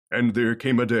And there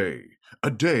came a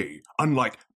day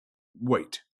unlike...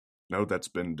 Wait, no, that's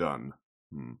been done.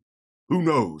 Who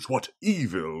knows what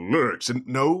evil lurks in...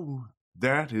 No,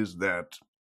 that is that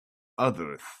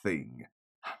other thing.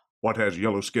 What has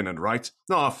yellow skin and rights?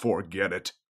 Forget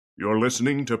it. You're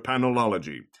listening to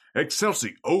Panelology.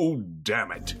 Excelsi, oh,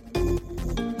 damn it.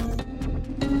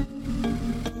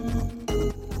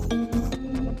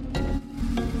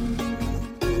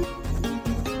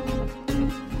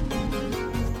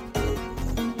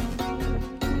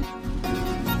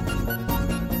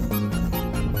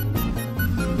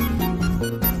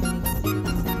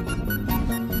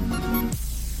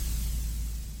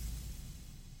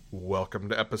 Welcome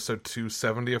to episode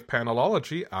 270 of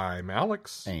Panelology. I'm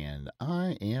Alex. And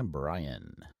I am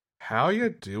Brian. How you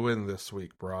doing this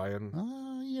week, Brian?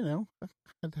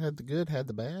 Had the good, had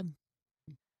the bad.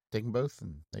 Take them both,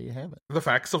 and there you have it. The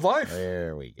facts of life.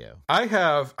 There we go. I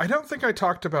don't think I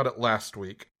talked about it last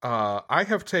week. I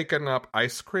have taken up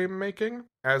ice cream making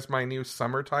as my new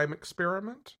summertime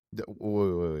experiment.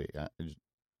 Wait.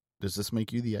 Does this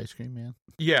make you the ice cream man?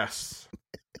 Yes.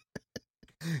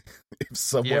 If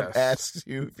someone asks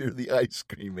you if you're the ice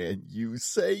cream man, you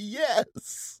say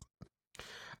yes.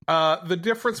 The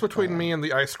difference between me and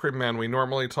the ice cream man we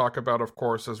normally talk about, of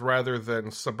course, is rather than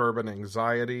suburban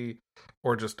anxiety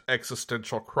or just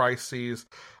existential crises,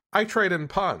 I trade in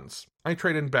puns. I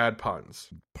trade in bad puns.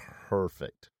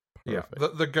 Perfect. Yeah,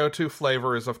 the go-to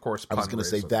flavor is, of course, pun. I was going to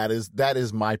say that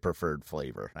is my preferred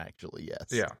flavor, actually, yes.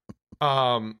 Yeah.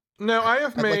 No, I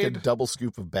have made... like a double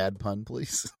scoop of bad pun,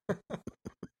 please.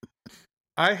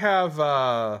 I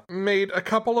have made a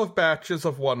couple of batches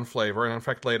of one flavor, and in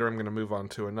fact, later I'm going to move on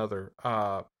to another.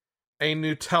 A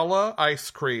Nutella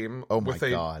ice cream with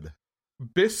a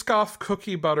Biscoff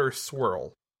cookie butter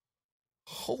swirl.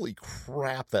 Holy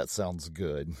crap, that sounds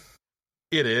good.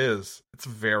 It is. It's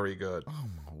very good. Oh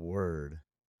my word.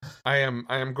 I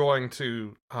am going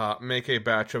to make a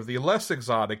batch of the less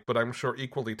exotic, but I'm sure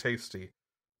equally tasty,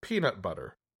 peanut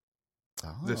butter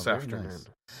this afternoon. Nice.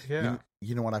 Yeah.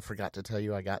 You know what I forgot to tell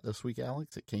you I got this week,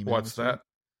 Alex? It came What's that?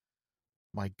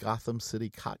 My Gotham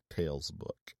City Cocktails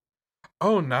book.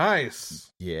 Oh,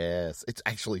 nice. Yes.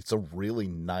 It's a really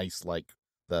nice, like,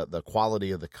 the quality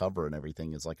of the cover and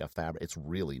everything is like a fabric. It's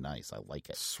really nice. I like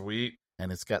it. Sweet.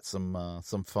 And it's got some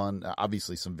fun,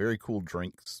 obviously some very cool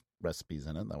drinks recipes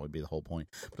in it. That would be the whole point.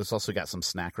 But it's also got some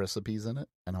snack recipes in it.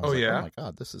 And I was oh my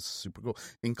God, this is super cool.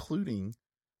 Including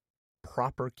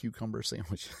proper cucumber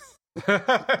sandwiches. Which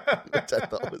I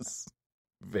thought was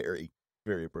very,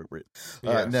 very appropriate.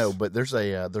 Yes. No, but there's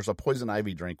a poison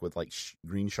ivy drink with like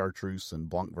green chartreuse and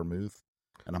blanc vermouth.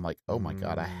 And I'm like, oh my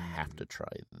God, I have to try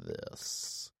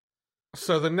this.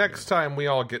 So the next time we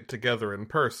all get together in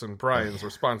person, Brian's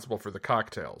responsible for the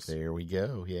cocktails. There we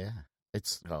go. Yeah.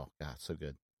 It's, oh God, so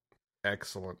good.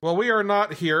 Excellent. Well, we are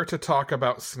not here to talk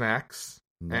about snacks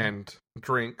and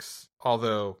drinks,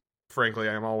 although, frankly,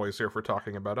 I am always here for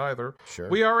talking about either. Sure.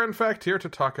 We are, in fact, here to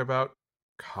talk about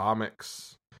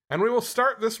comics. And we will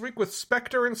start this week with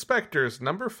Spectre and Spectres,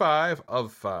 number 5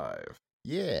 of 5.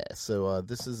 Yeah, so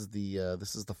this is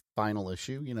the final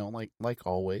issue, like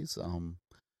always.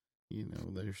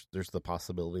 There's the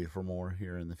possibility for more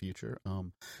here in the future.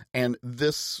 And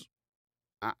this,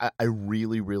 I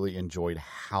really, really enjoyed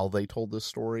how they told this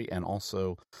story, and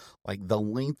also, like, the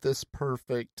length is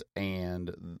perfect,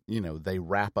 and, they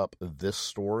wrap up this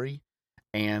story,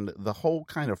 and the whole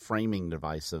kind of framing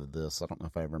device of this, I don't know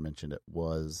if I ever mentioned it,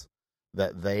 was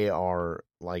that they are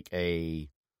like a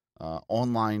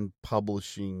online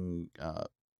publishing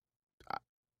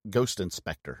ghost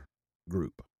inspector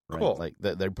group, right? Cool. Like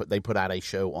they put out a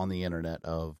show on the internet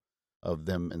of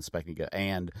them inspecting it,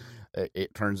 and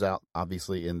it turns out,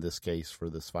 obviously in this case for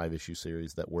this 5-issue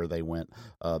series, that where they went,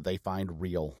 they find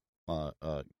real,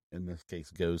 in this case,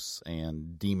 ghosts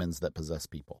and demons that possess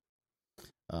people,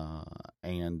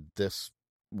 and this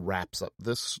wraps up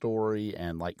this story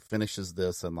and like finishes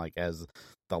this, and like as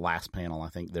the last panel, I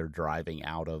think they're driving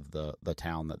out of the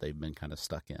town that they've been kind of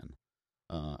stuck in,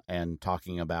 and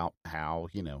talking about how,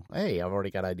 hey, I've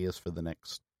already got ideas for the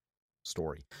next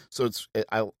story. So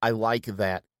I like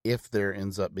that if there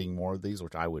ends up being more of these,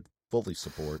 which I would fully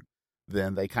support,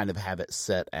 then they kind of have it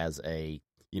set as a,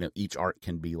 each arc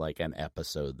can be like an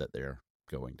episode that they're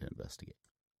going to investigate.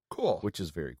 Cool. Which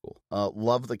is very cool.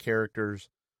 Love the characters.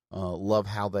 Love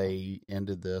how they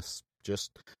ended this.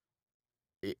 Just,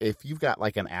 if you've got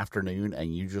like an afternoon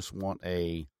and you just want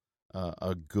a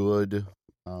good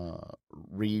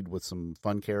read with some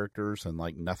fun characters and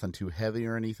like nothing too heavy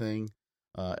or anything,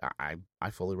 I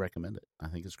fully recommend it. I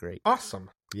think it's great. Awesome.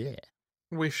 Yeah.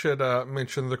 we should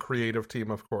mention the creative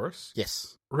team, of course.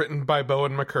 Yes. Written by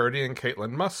Bowen McCurdy and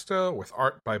Caitlin Musto, with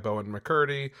art by Bowen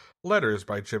McCurdy, letters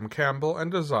by Jim Campbell, and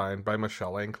design by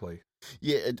Michelle Ankley.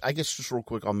 Yeah, I guess just real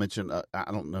quick, I'll mention,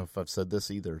 I don't know if I've said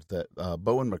this either, that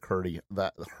Bowen McCurdy,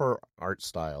 that her art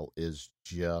style is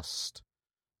just,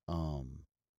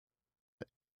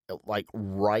 like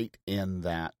right in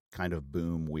that kind of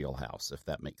Boom wheelhouse, if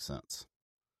that makes sense.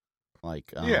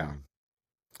 Like,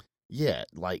 yeah,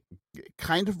 like, it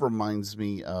kind of reminds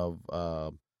me of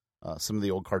some of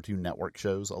the old Cartoon Network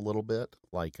shows a little bit,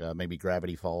 like maybe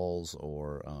Gravity Falls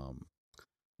or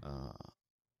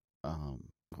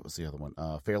what was the other one?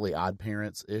 Fairly Odd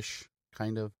Parents-ish,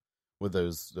 kind of, with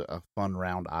those fun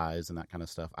round eyes and that kind of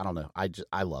stuff. I don't know.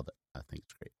 I love it. I think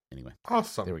it's great. Anyway,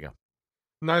 awesome. There we go.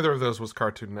 Neither of those was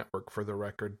Cartoon Network, for the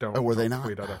record. Were they not?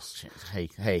 Tweet at us.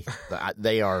 Hey,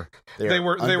 they are. They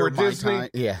were Disney. Time.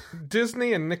 Yeah,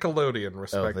 Disney and Nickelodeon,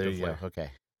 respectively. Oh, there you go.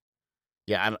 Okay.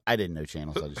 Yeah, I didn't know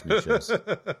channels. I just knew shows.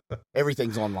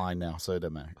 Everything's online now, so it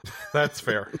doesn't matter. That's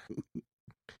fair.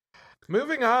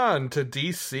 Moving on to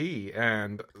DC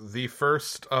and the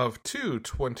first of two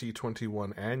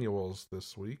 2021 annuals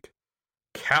this week,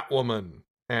 Catwoman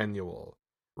Annual.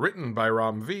 Written by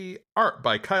Ram V, art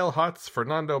by Kyle Hotz,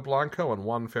 Fernando Blanco, and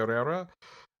Juan Ferreira,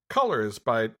 colors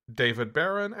by David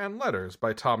Barron, and letters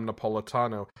by Tom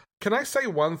Napolitano. Can I say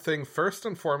one thing first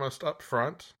and foremost up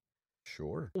front?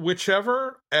 Sure.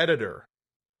 Whichever editor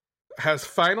has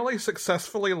finally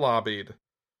successfully lobbied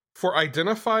for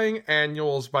identifying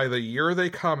annuals by the year they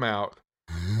come out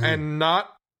and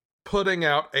not putting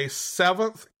out a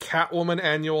 7th Catwoman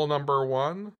annual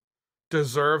 #1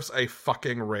 deserves a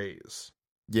fucking raise.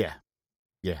 Yeah.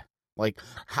 Like,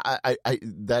 I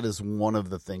that is one of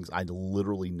the things I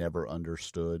literally never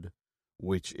understood,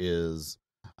 which is,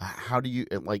 how do you,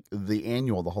 like, the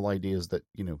annual, the whole idea is that,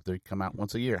 they come out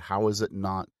once a year. How is it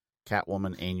not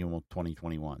Catwoman Annual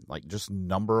 2021? Like, just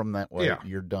number them that way. Yeah.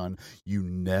 You're done. You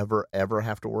never, ever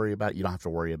have to worry about it. You don't have to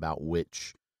worry about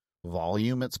which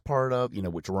volume it's part of,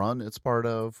 which run it's part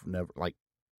of. Never, like,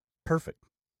 perfect.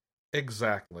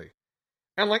 Exactly.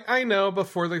 And, like, I know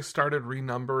before they started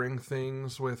renumbering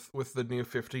things with the New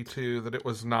 52 that it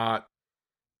was not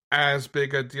as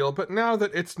big a deal, but now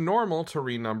that it's normal to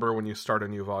renumber when you start a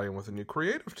new volume with a new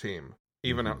creative team,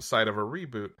 even outside of a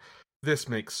reboot, this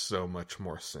makes so much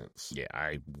more sense. Yeah,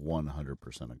 I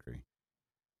 100% agree.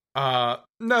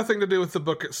 Nothing to do with the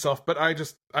book itself, but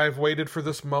I've waited for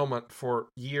this moment for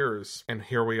years, and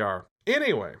here we are.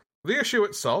 Anyway, the issue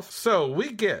itself. So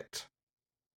we get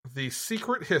the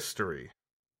secret history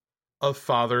of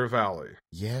Father Valley.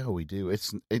 Yeah, we do.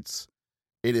 It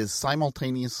is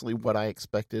simultaneously what I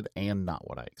expected and not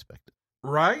what I expected.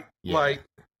 Right? Yeah. Like,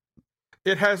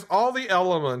 it has all the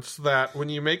elements that when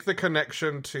you make the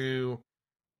connection to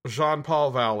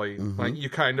Jean-Paul Valley, like, you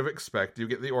kind of expect. You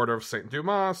get the Order of St.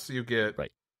 Dumas, you get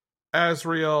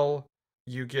Azrael,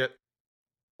 you get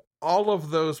all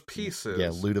of those pieces. Yeah,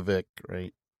 Ludovic,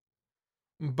 right?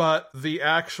 But the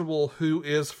actual who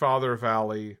is Father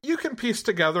Valley, you can piece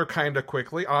together kind of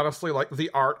quickly. Honestly, like,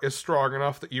 the art is strong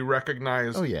enough that you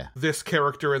recognize this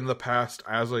character in the past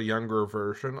as a younger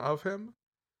version of him.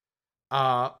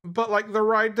 But, like, the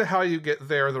ride to how you get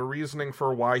there, the reasoning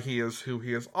for why he is who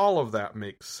he is, all of that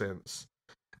makes sense.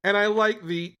 And I like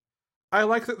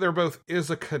that there both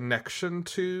is a connection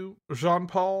to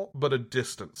Jean-Paul, but a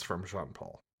distance from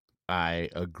Jean-Paul. I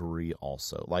agree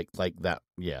also. Like that,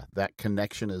 yeah, that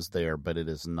connection is there, but it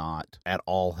is not at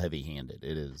all heavy-handed.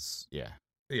 It is, yeah.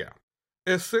 Yeah.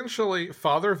 Essentially,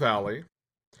 Father Valley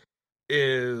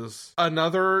is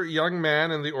another young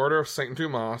man in the Order of St.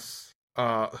 Dumas,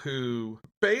 who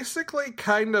basically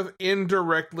kind of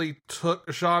indirectly took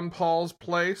Jean-Paul's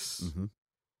place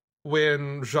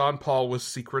when Jean-Paul was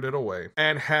secreted away,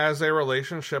 and has a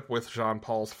relationship with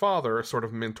Jean-Paul's father, a sort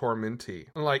of mentor-mentee.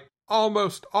 Like,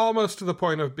 almost to the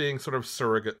point of being sort of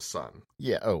surrogate son.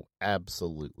 Yeah, oh,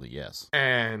 absolutely, yes.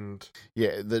 And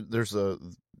yeah, there's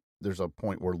a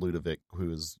point where Ludovic,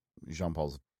 who is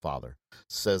Jean-Paul's father,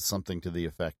 says something to the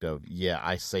effect of, yeah,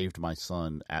 I saved my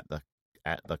son at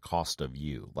the cost of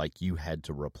you. Like, you had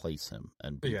to replace him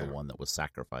and be the one that was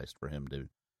sacrificed for him to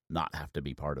not have to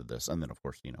be part of this. And then, of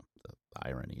course, the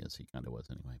irony is he kind of was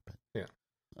anyway. But yeah.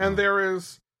 And there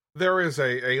is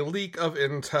a leak of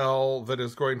intel that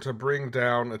is going to bring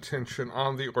down attention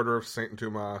on the Order of St.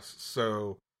 Dumas.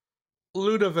 So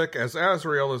Ludovic, as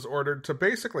Azrael, is ordered to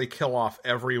basically kill off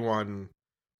everyone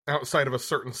outside of a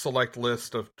certain select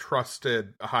list of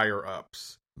trusted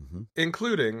higher-ups.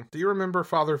 Including, do you remember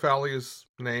Father Valley's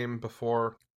name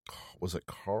before? Was it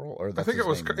Carl? Or I think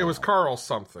it was Carl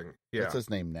something. Yeah. That's his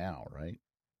name now, right?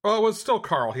 Well, it was still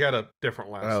Carl. He had a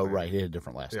different last name. Oh, right. He had a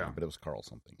different last name, but it was Carl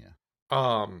something,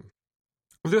 yeah.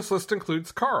 This list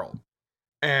includes Carl.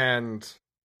 And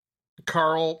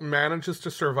Carl manages to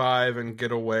survive and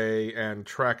get away and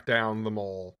track down the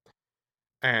mole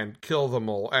and kill the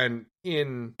mole. And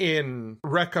in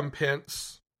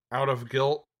recompense, out of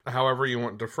guilt, however you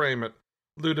want to frame it,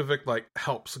 Ludovic, like,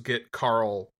 helps get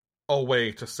Carl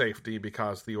away to safety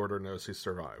because the Order knows he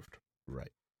survived.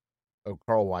 Right. Oh,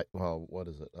 Carl White. Well, what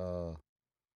is it?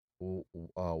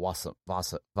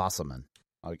 Wasserman.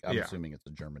 I'm assuming it's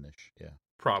a Germanish. Yeah.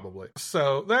 Probably.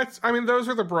 So those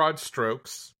are the broad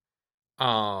strokes.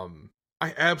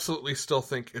 I absolutely still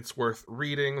think it's worth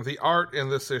reading. The art in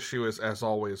this issue is, as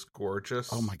always, gorgeous.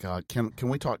 Oh my God. Can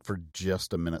we talk for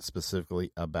just a minute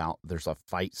specifically about there's a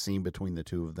fight scene between the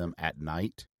two of them at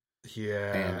night?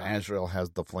 Yeah. And Azrael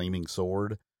has the flaming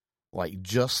sword. Like,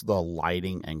 just the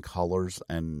lighting and colors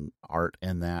and art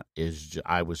in that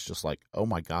I was just like, oh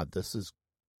my God, this is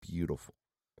beautiful.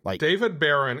 Like, David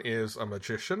Barron is a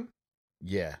magician.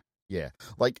 Yeah. Yeah.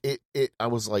 Like I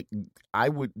was like,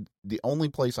 the only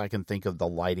place I can think of the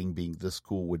lighting being this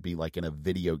cool would be like in a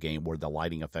video game where the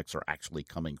lighting effects are actually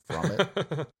coming from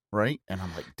it. Right? And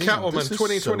I'm like, Catwoman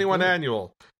 2021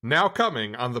 annual, now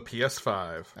coming on the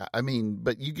PS5. I mean,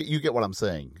 but you get what I'm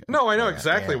saying. No, I know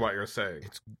exactly what you're saying.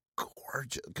 It's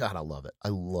gorgeous. God, I love it. I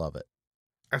love it.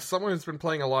 As someone who's been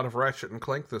playing a lot of Ratchet and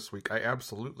Clank this week, I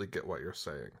absolutely get what you're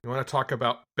saying. You want to talk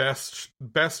about best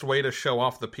way to show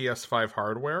off the PS5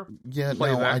 hardware? Yeah,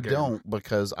 no, I don't,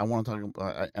 because I want to talk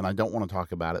about, and I don't want to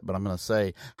talk about it, but I'm going to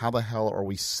say, how the hell are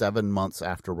we 7 months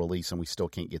after release and we still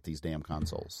can't get these damn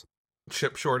consoles?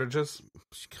 Chip shortages?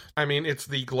 I mean, it's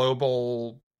the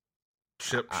global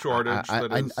chip shortage.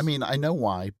 I mean, I know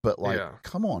why, but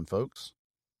come on, folks.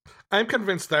 I'm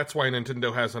convinced that's why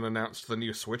Nintendo hasn't announced the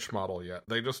new Switch model yet.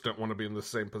 They just don't want to be in the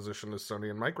same position as Sony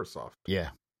and Microsoft. Yeah.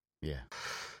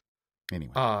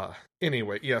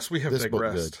 Anyway, yes, we have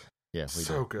digressed. Good. Yeah,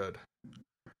 so good.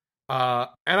 And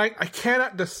I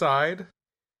cannot decide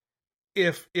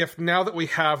if now that we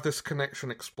have this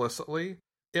connection explicitly,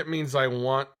 it means I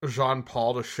want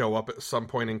Jean-Paul to show up at some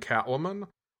point in Catwoman,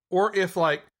 or if,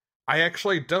 like, I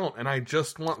actually don't, and I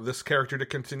just want this character to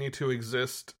continue to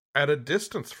exist at a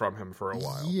distance from him for a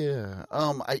while. Yeah.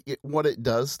 What it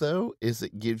does, though, is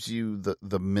it gives you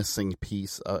the missing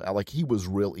piece. Like, he was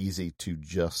real easy to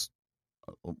just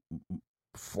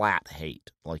flat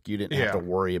hate. Like, you didn't have to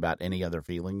worry about any other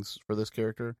feelings for this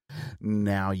character.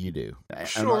 Now you do.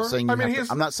 Sure.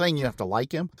 I'm not saying you have to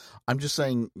like him. I'm just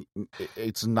saying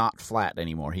it's not flat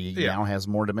anymore. He now has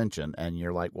more dimension, and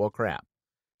you're like, well, crap.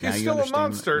 He's still a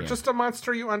monster, just a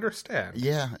monster you understand.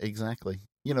 Yeah, exactly.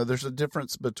 You know, there's a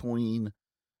difference between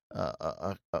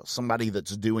somebody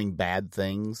that's doing bad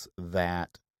things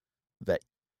that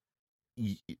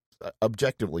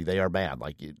objectively they are bad.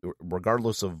 Like,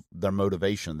 regardless of their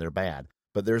motivation, they're bad.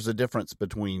 But there's a difference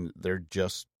between they're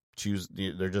just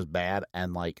bad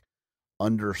and, like,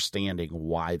 understanding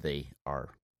why they are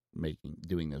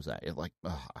doing those acts. Like,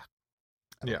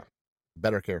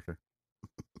 better character.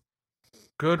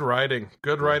 Good writing.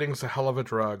 Good writing's a hell of a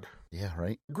drug. Yeah,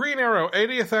 right. Green Arrow,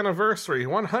 80th anniversary,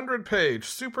 100-page,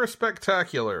 super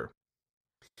spectacular.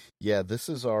 Yeah, this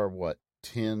is our,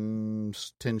 10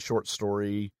 short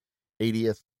story,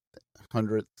 80th,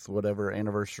 100th, whatever,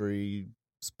 anniversary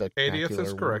spectacular. 80th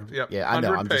is correct, yep. Yeah, I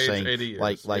know, I'm just saying, 80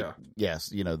 years.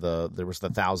 Yes, you know, there was the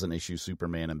 1,000-issue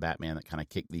Superman and Batman that kind of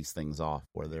kicked these things off,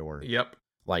 where there were,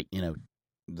 like, you know,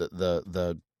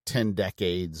 the 10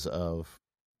 decades of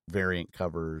variant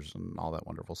covers and all that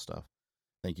wonderful stuff.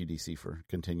 Thank you, DC, for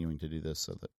continuing to do this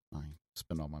so that I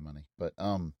spend all my money. But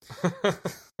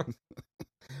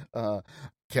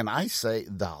can I say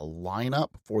the lineup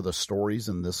for the stories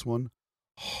in this one?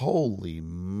 Holy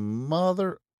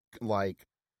mother! Like,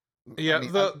 yeah,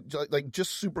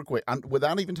 just super quick,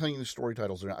 without even telling you the story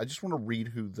titles. I just want to read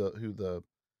who the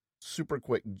super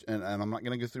quick, and I'm not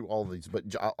going to go through all of these, but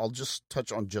I'll just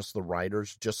touch on just the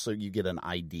writers, just so you get an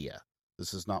idea.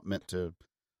 This is not meant to,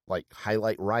 like,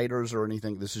 highlight writers or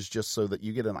anything. This is just so that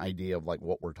you get an idea of, like,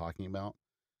 what we're talking about.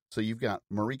 So you've got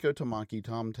Mariko Tamaki,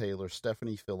 Tom Taylor,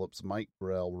 Stephanie Phillips, Mike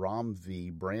Grell, Ram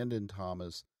V, Brandon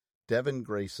Thomas, Devin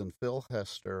Grayson, Phil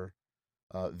Hester,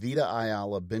 Vita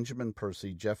Ayala, Benjamin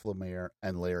Percy, Jeff Lemire,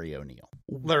 and Larry O'Neill.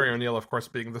 Larry O'Neill, of course,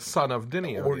 being the son of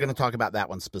Denny O'Neill. We're going to talk about that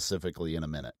one specifically in a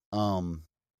minute.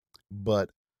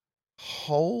 But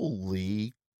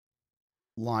holy,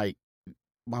 like,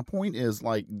 my point is,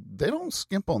 like, they don't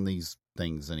skimp on these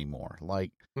things anymore.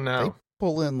 Like, no. They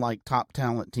pull in, like, top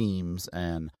talent teams,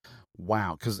 and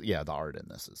wow, because, the art in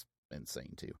this is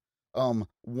insane, too.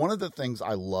 One of the things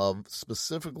I love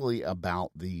specifically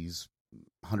about these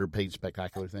 100-page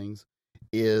spectacular things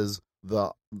is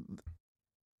the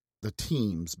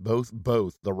teams, both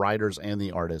the writers and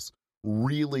the artists,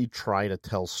 really try to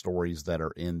tell stories that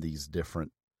are in these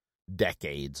different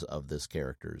decades of this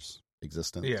character's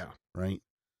existence. Yeah. Right.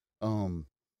 And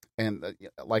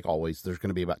like always, there's going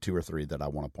to be about 2 or 3 that I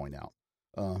want to point out.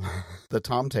 The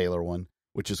Tom Taylor one,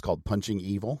 which is called Punching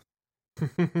Evil,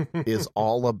 is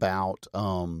all about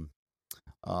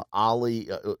Ollie.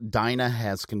 Dinah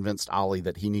has convinced Ollie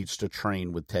that he needs to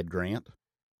train with Ted Grant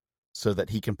so that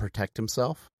he can protect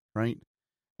himself, right?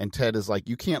 And Ted is like,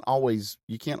 you can't always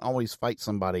fight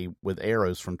somebody with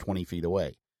arrows from 20 feet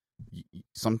away.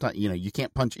 Sometimes, you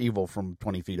can't punch evil from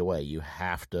 20 feet away. You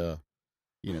have to,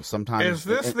 sometimes. Is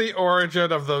this the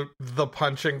origin of the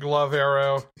punching glove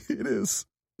arrow? It is.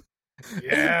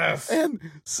 Yes. And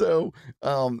so,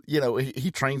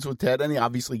 he trains with Ted, and he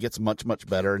obviously gets much, much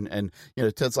better. And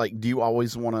Ted's like, do you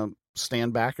always want to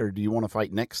stand back, or do you want to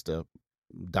fight next to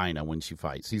Dinah when she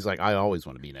fights? He's like, I always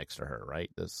want to be next to her,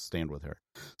 right? To stand with her.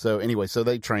 So anyway, so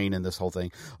they train in this whole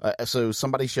thing. So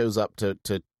somebody shows up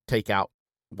to take out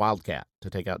Wildcat, to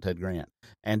take out Ted Grant,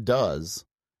 and does.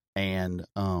 And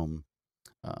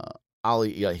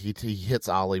Ollie, he hits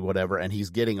Ollie, whatever, and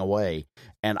he's getting away,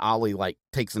 and Ollie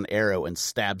takes an arrow and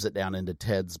stabs it down into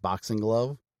Ted's boxing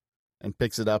glove, and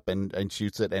picks it up and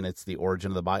shoots it, and it's the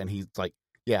origin of the bite. And he's like,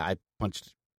 "Yeah, I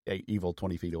punched evil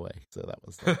 20 feet away." So that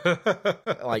was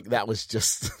that was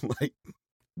just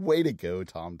way to go,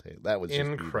 Tom Taylor. That was just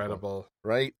incredible,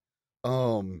 right?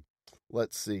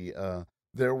 Let's see.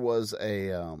 There was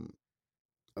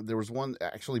one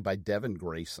actually by Devin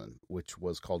Grayson, which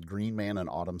was called Green Man and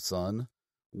Autumn Sun,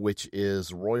 which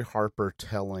is Roy Harper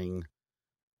telling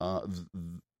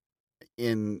and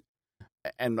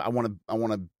I want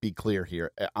to be clear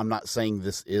here. I'm not saying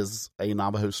this is a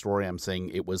Navajo story. I'm saying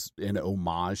it was an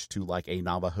homage to a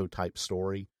Navajo type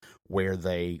story where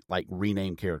they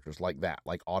rename characters like that,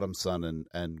 like Autumn Sun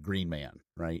and Green Man,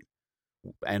 right?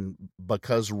 And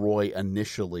because Roy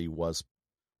initially was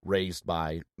raised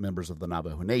by members of the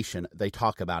Navajo Nation, they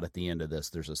talk about at the end of this,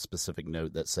 there's a specific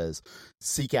note that says,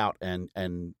 seek out and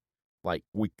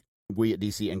we at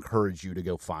DC encourage you to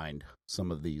go find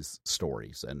some of these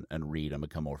stories and read and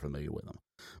become more familiar with them.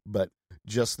 But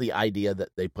just the idea that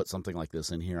they put something like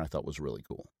this in here, I thought was really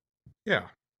cool. Yeah.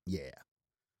 Yeah.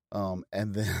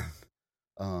 And then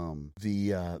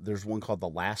there's one called The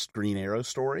Last Green Arrow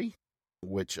Story,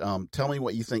 which tell me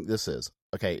what you think this is.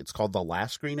 Okay, it's called The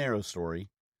Last Green Arrow Story.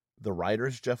 The writer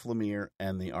is Jeff Lemire,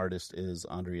 and the artist is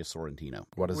Andrea Sorrentino.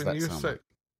 What does that sound like?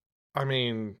 I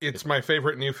mean, it's my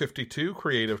favorite New 52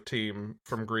 creative team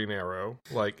from Green Arrow.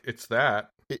 It's that.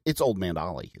 It's Old Man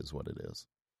Ollie is what it is.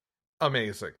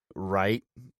 Amazing. Right?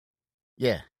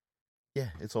 Yeah. Yeah,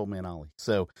 it's Old Man Ollie.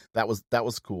 So that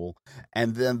was cool.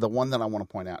 And then the one that I want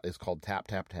to point out is called Tap,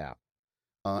 Tap, Tap.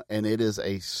 And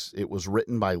it was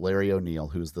written by Larry O'Neill,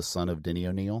 who's the son of Denny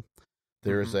O'Neill.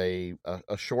 There's a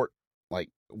short,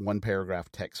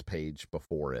 1-paragraph text page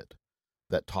before it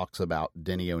that talks about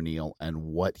Denny O'Neill and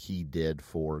what he did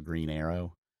for Green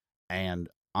Arrow, and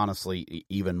honestly,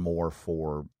 even more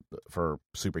for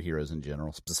superheroes in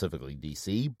general, specifically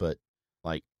DC, but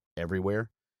everywhere.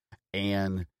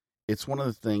 And it's one of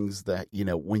the things that,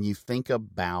 when you think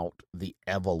about the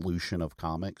evolution of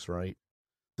comics, right?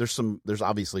 There's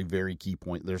obviously very key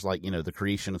point. There's the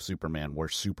creation of Superman, where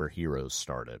superheroes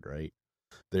started, right?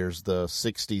 There's the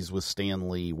 60s with Stan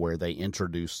Lee, where they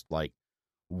introduced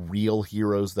real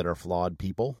heroes that are flawed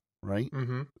people, right?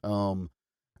 Mm-hmm.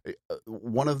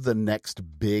 One of the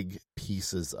next big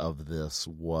pieces of this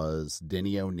was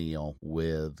Denny O'Neill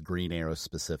with Green Arrow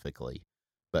specifically,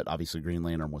 but obviously Green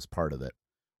Lantern was part of it,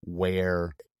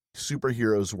 where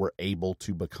superheroes were able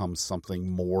to become something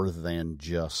more than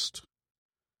just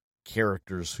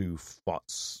characters who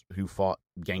fought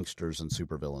gangsters and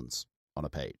supervillains on a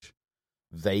page.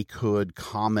 They could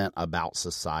comment about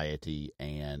society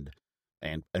and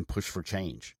push for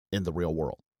change in the real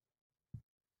world,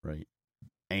 right?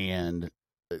 And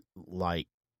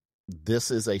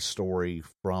this is a story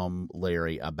from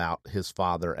Larry about his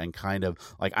father, and kind of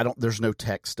there's no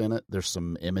text in it. There's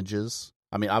some images.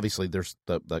 I mean, obviously there's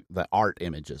the art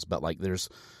images, but there's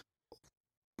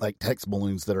text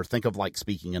balloons that are, think of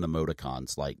speaking in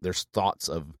emoticons. There's thoughts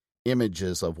of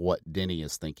images of what Denny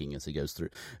is thinking as he goes through,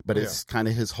 but it's kind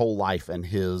of his whole life and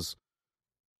his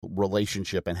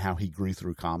relationship and how he grew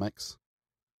through comics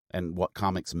and what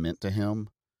comics meant to him.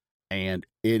 And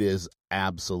it is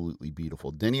absolutely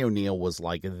beautiful. Denny O'Neill was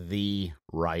the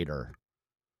writer.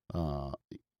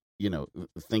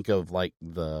 Think of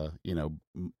the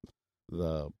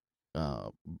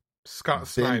Scott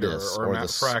Snyder or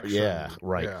Matt Fraction. Yeah,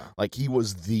 right. Yeah. Like he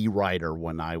was the writer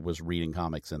when I was reading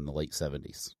comics in the late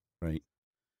 70s, right?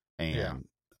 And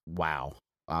wow,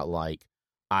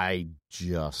 I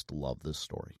just love this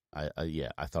story. I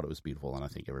thought it was beautiful, and I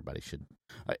think everybody should.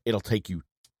 It'll take you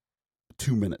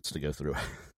 2 minutes to go through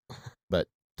it, but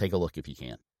take a look if you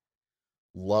can.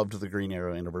 Loved the Green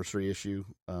Arrow anniversary issue.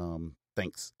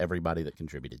 Thanks everybody that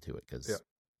contributed to it, because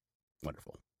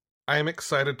wonderful. I am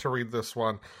excited to read this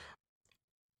one.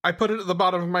 I put it at the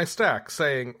bottom of my stack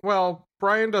saying, well,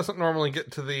 Brian doesn't normally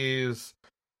get to these,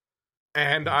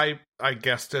 and I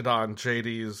guessed it on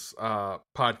JD's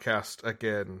podcast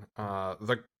again.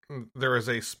 There is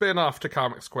a spin-off to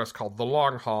Comics Quest called The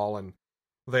Long Haul, and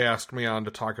they asked me on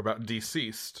to talk about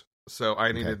Deceased, so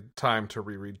I needed time to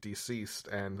reread Deceased,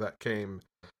 and that came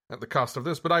at the cost of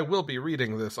this, but I will be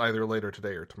reading this either later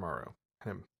today or tomorrow.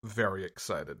 I'm very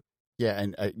excited. Yeah,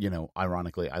 and,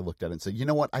 ironically, I looked at it and said, you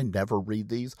know what? I never read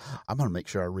these. I'm going to make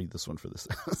sure I read this one for this.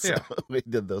 So we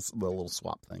did the little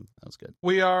swap thing. That was good.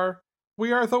 We are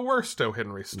the worst O.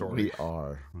 Henry story. We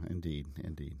are. Indeed.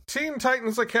 Teen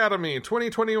Titans Academy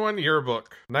 2021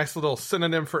 yearbook. Nice little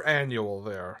synonym for annual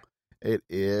there. It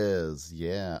is,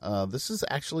 yeah. This is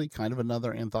actually kind of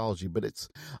another anthology, but it's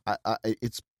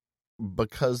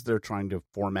because they're trying to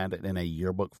format it in a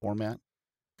yearbook format.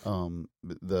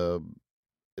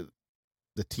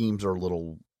 The teams are a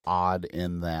little odd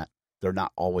in that they're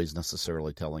not always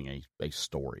necessarily telling a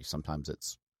story. Sometimes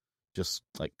it's just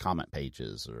like comment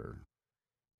pages or...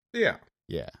 Yeah.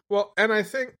 Well, and I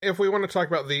think if we want to talk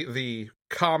about the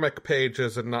comic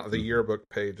pages and not the yearbook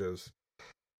pages,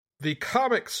 the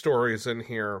comic stories in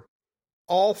here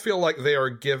all feel like they are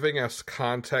giving us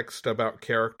context about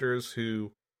characters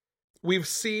who we've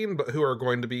seen, but who are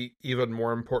going to be even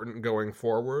more important going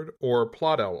forward, or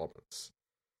plot elements.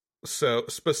 So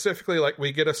specifically, like,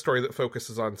 we get a story that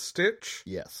focuses on Stitch.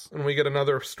 Yes. And we get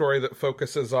another story that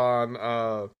focuses on,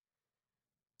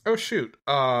 he's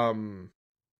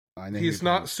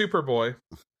not Superboy.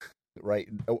 Right.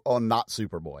 Oh, not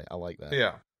Superboy. I like that.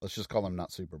 Yeah. Let's just call him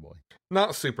Not Superboy.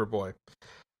 Not Superboy.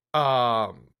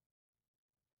 The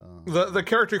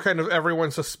character kind of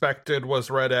everyone suspected was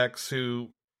Red X, who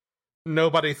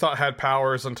nobody thought had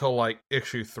powers until, like,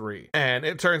 issue 3. And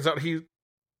it turns out he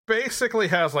basically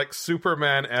has, like,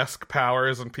 Superman-esque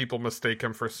powers, and people mistake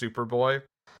him for Superboy,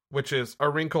 which is a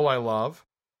wrinkle I love.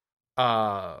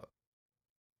 So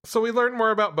we learn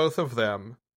more about both of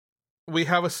them. We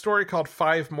have a story called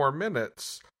 5 More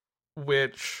Minutes,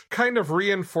 which kind of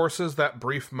reinforces that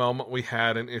brief moment we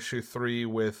had in issue 3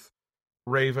 with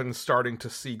Raven starting to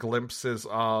see glimpses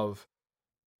of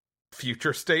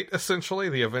Future State, essentially,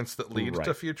 the events that lead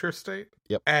to Future State.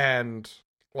 Yep. And,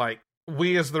 like,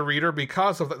 we as the reader,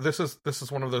 because of that, this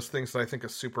is one of those things that I think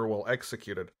is super well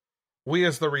executed. We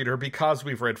as the reader, because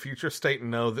we've read Future State,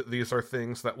 know that these are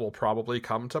things that will probably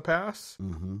come to pass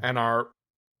and are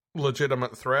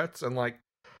legitimate threats. And, like,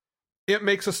 it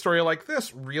makes a story like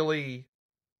this really,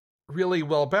 really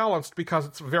well balanced, because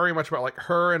it's very much about, like,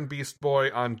 her and Beast Boy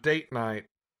on date night.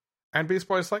 And Beast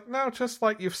Boy's like, no, just,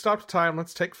 like, you've stopped time.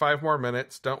 Let's take 5 more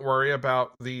minutes. Don't worry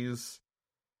about these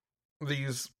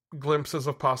glimpses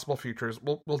of possible futures.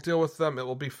 We'll deal with them. It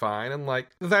will be fine. And, like,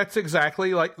 that's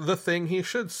exactly, like, the thing he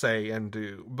should say and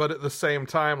do. But at the same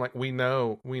time, like, we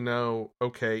know,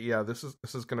 okay, yeah, this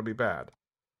is going to be bad.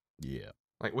 Yeah.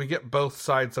 Like, we get both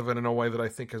sides of it in a way that I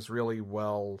think is really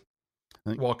well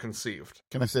conceived.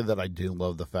 Can I say that I do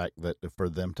love the fact that for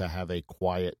them to have a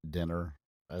quiet dinner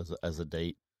as a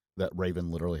date, that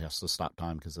Raven literally has to stop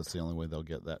time because that's the only way they'll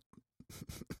get that.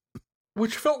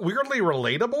 Which felt weirdly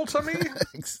relatable to me.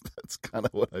 That's kind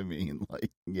of what I mean. Like,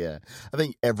 yeah, I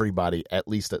think everybody, at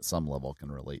least at some level,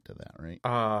 can relate to that, right?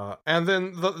 And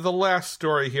then the last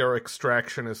story here,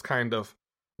 Extraction, is kind of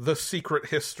the secret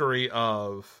history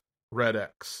of Red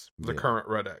X, the current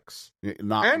Red X.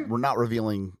 We're not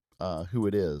revealing who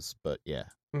it is, but yeah.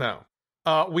 No.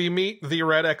 We meet the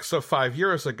Red X of 5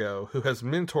 years ago, who has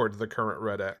mentored the current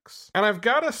Red X. And I've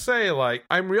got to say, like,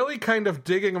 I'm really kind of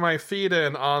digging my feet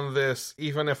in on this,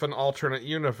 even if an alternate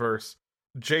universe,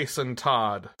 Jason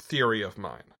Todd theory of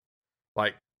mine.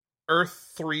 Like,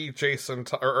 Earth 3 Jason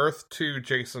or Earth 2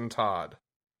 Jason Todd.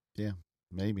 Yeah,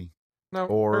 maybe. No,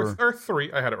 or Earth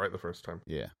 3. I had it right the first time.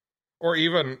 Yeah. Or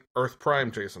even Earth Prime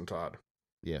Jason Todd.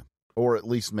 Yeah. Or at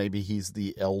least maybe he's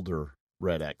the elder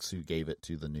Red X who gave it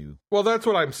to the new. Well, that's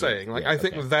what I'm saying. Like, I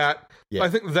think I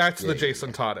think that's the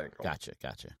Jason Todd angle. Gotcha.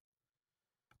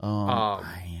 I'll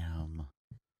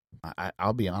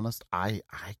be honest. I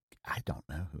don't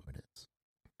know who it is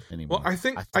anymore. Well, I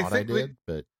thought I did,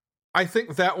 but I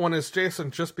think that one is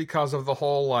Jason just because of the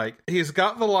whole, like, he's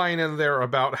got the line in there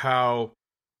about how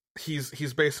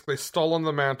he's basically stolen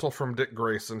the mantle from Dick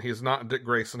Grayson. He's not Dick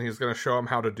Grayson. He's going to show him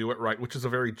how to do it right, which is a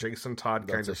very Jason Todd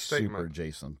kind of statement. Super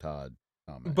Jason Todd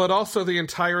comment. But also the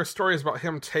entire story is about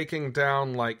him taking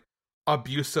down, like,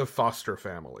 abusive foster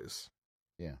families.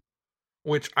 Yeah.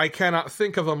 Which I cannot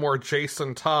think of a more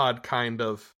Jason Todd kind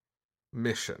of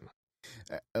mission.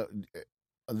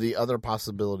 The other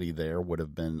possibility there would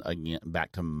have been, again,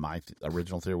 back to my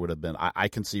original theory, would have been, I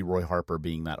can see Roy Harper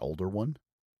being that older one.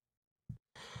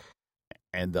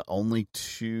 And the only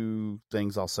two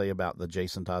things I'll say about the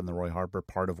Jason Todd and the Roy Harper,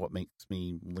 part of what makes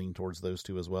me lean towards those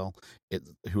two as well,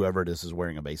 whoever it is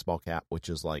wearing a baseball cap, which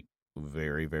is like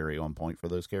very, very on point for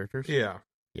those characters. Yeah.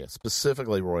 Yeah,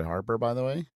 specifically Roy Harper, by the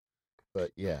way.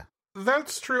 But yeah.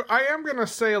 That's true. I am going to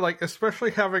say, like,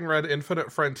 especially having read Infinite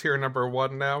Frontier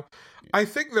 #1 now, I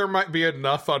think there might be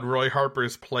enough on Roy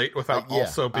Harper's plate without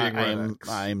also being Red X.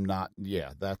 I'm not,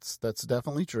 that's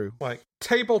definitely true. Like,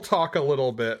 table talk a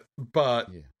little bit,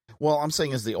 but... Yeah. Well, I'm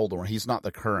saying is the older one. He's not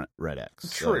the current Red X.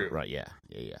 True. So, right, yeah.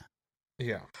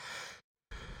 Yeah.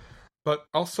 But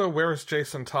also, where's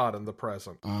Jason Todd in the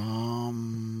present? I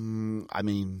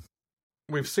mean...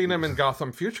 We've seen him in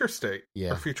Gotham Future State.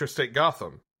 Yeah. Or Future State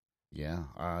Gotham. Yeah,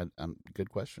 good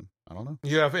question. I don't know.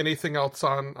 You have anything else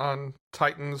on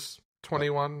Titans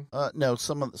 21? No,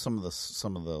 some of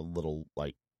the little,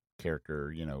 like,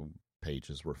 character,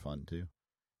 pages were fun too.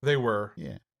 They were.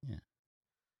 Yeah.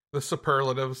 The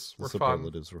superlatives were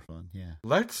fun. Yeah.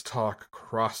 Let's talk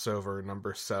crossover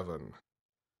 #7.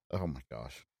 Oh my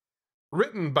gosh.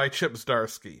 Written by Chip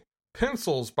Zdarsky,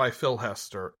 pencils by Phil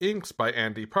Hester, inks by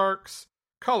Andy Parks,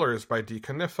 colors by Dee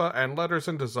Canifa, and letters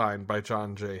and design by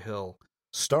John J. Hill.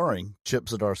 Starring Chip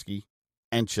Zdarsky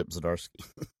and Chip Zdarsky.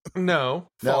 No,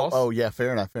 false. Oh, yeah,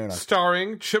 fair enough.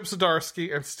 Starring Chip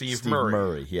Zdarsky and Steve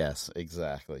Murray. Yes,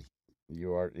 exactly.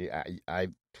 You are. I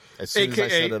as soon as I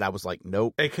said it, I was like,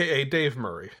 nope. AKA Dave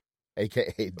Murray.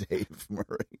 AKA Dave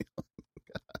Murray.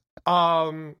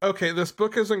 Okay, this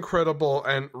book is incredible,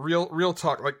 and real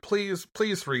talk. Like, please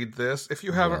read this. If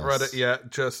you haven't read it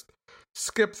yet, just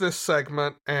skip this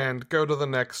segment and go to the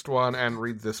next one and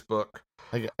read this book.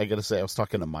 I gotta say, I was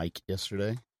talking to Mike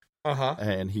yesterday.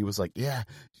 And he was like, yeah.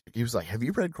 He was like, have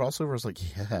you read crossover? I was like,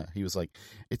 yeah. He was like,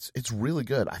 it's really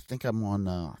good. I think I'm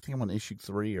on issue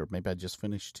 3, or maybe I just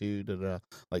finished 2.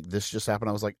 Like, this just happened.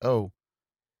 I was like, oh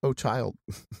child.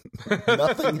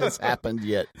 Nothing has happened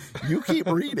yet. You keep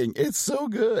reading. It's so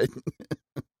good.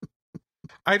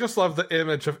 I just love the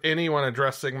image of anyone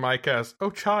addressing Mike as, oh,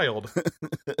 child.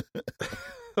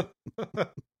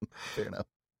 Fair enough.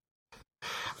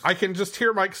 I can just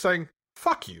hear Mike saying,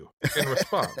 fuck you, in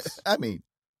response. I mean,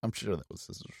 I'm sure that was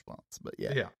his response, but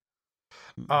yeah.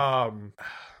 Yeah.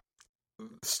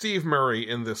 Steve Murray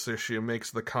in this issue makes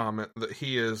the comment that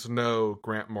he is no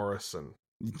Grant Morrison.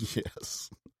 Yes.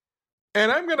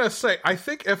 And I'm going to say, I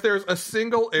think if there's a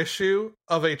single issue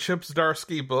of a Chip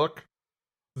Zdarsky book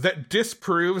that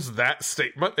disproves that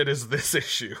statement, it is this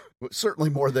issue. Certainly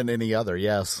more than any other,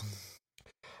 yes.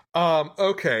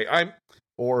 Okay,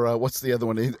 Or what's the other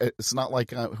one? It's not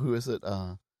like who is it?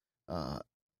 It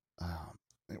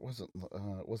wasn't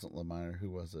Lemire.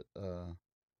 Who was it?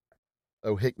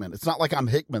 Hickman. It's not like I'm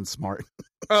Hickman smart.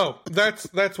 Oh, that's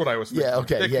what I was thinking. Yeah.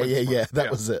 Okay. Hickman Yeah.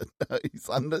 That was it. He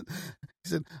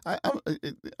said,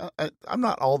 "I'm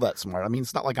not all that smart. I mean,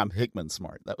 it's not like I'm Hickman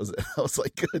smart." That was it. I was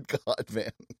like, "Good God,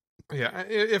 man." Yeah.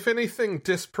 If anything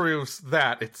disproves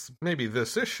that, it's maybe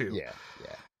this issue. Yeah.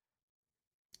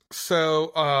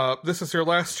 So, this is your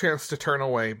last chance to turn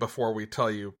away before we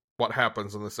tell you what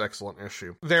happens in this excellent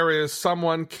issue. There is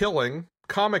someone killing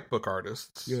comic book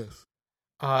artists. Yes.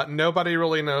 Nobody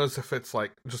really knows if it's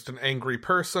like just an angry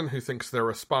person who thinks they're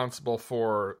responsible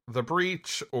for the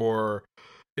breach, or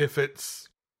if it's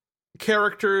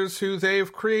characters who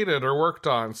they've created or worked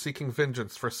on seeking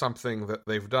vengeance for something that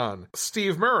they've done.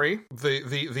 Steve Murray,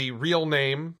 the real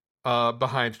name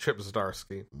behind Chip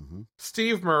Zdarsky. Mm-hmm.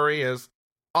 Steve Murray is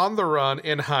on the run,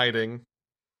 in hiding,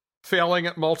 failing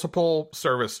at multiple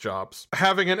service jobs,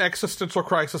 having an existential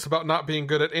crisis about not being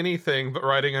good at anything but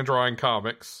writing and drawing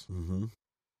comics. Mm-hmm.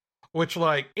 Which,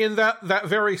 like, in that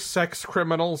very sex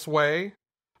criminals way,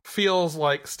 feels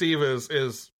like Steve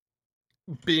is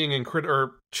being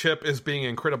Chip is being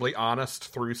incredibly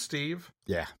honest through Steve.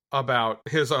 Yeah. About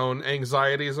his own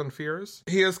anxieties and fears.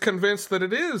 He is convinced that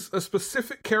it is a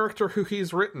specific character who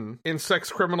he's written in Sex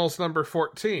Criminals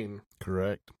 #14.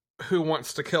 Correct. Who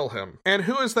wants to kill him. And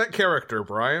who is that character,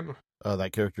 Brian?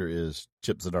 That character is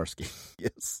Chip Zdarsky.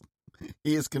 Yes.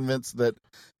 He is convinced that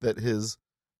his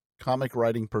comic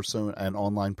writing persona and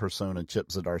online persona, Chip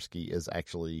Zdarsky, is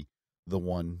actually the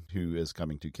one who is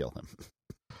coming to kill him.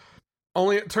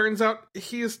 Only it turns out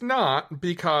he's not,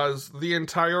 because the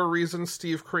entire reason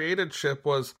Steve created Chip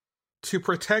was to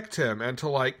protect him and to,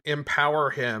 like,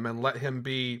 empower him and let him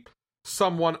be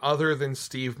someone other than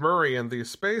Steve Murray in these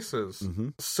spaces. Mm-hmm.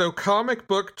 So comic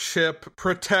book Chip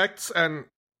protects and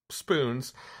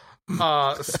spoons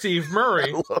Steve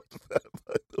Murray. I love that,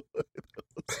 by the way.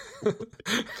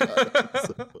 God, that's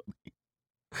so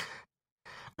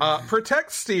funny.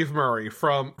 Protects Steve Murray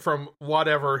from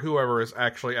whoever is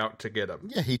actually out to get him.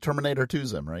 Yeah, he Terminator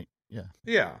 2's him, right? Yeah.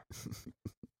 Yeah.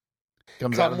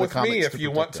 Come with me if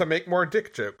you want to make more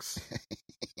dick jokes.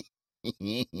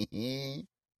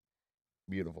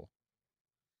 Beautiful.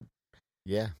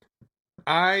 Yeah.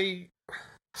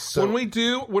 When we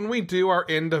do our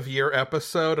end of year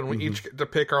episode and we each get to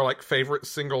pick our, like, favorite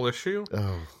single issue,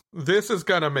 this is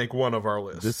gonna make one of our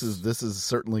lists. This is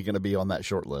certainly gonna be on that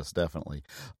short list, definitely.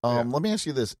 Let me ask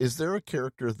you this: is there a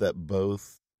character that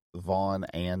both Vaughn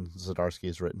and Zdarsky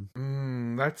has written?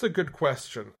 That's a good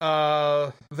question.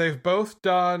 They've both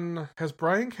done. Has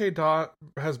Brian K.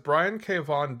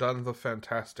 Vaughan done the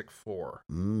Fantastic Four?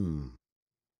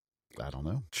 I don't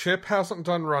know. Chip hasn't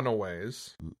done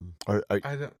Runaways.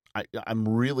 I'm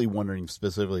really wondering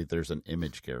specifically if there's an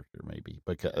Image character, maybe,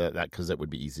 because that would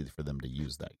be easy for them to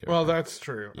use that character. Well, that's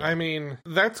true. Yeah. I mean,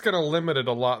 that's going to limit it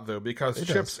a lot, though, because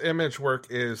Chip's Image work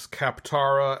is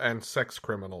Kaptara and sex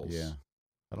criminals. Yeah,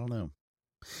 I don't know.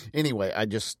 Anyway, I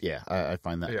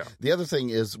find that. Yeah. The other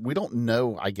thing is, we don't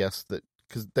know, I guess, that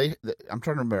because I'm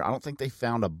trying to remember. I don't think they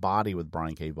found a body with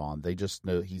Brian K. Vaughan. They just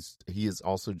know he is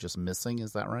also just missing.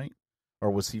 Is that right? Or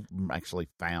was he actually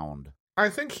found? I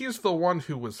think he's the one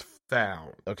who was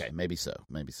found. Okay, maybe so.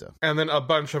 And then a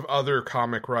bunch of other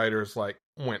comic writers, like,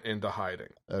 went into hiding.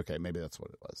 Okay, maybe that's what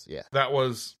it was. Yeah.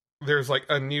 There's, like,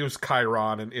 a news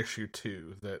chyron in issue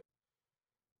 2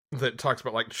 that talks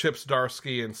about, like, Chip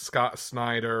Zdarsky and Scott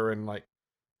Snyder and, like,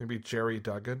 maybe Jerry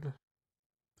Duggan.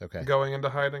 Okay. Going into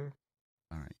hiding.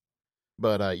 All right.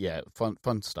 But, yeah, fun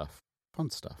stuff.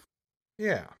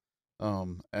 Yeah.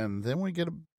 And then we get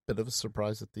a bit of a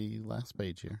surprise at the last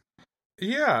page here.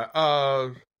 Yeah,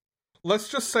 let's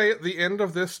just say at the end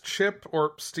of this, Chip,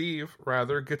 or Steve,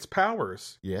 rather, gets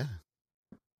powers. Yeah.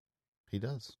 He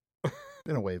does.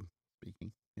 In a way of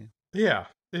speaking. Yeah.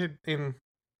 In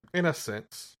a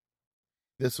sense.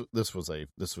 This was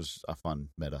a fun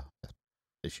meta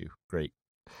issue. Great.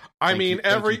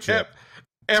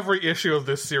 Every issue of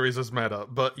this series is meta,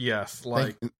 but yes,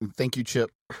 like... Thank you, Chip,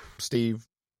 Steve,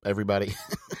 everybody.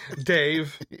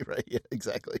 Dave. Right, yeah,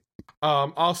 exactly.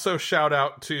 Also shout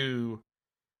out to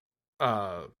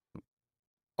Phil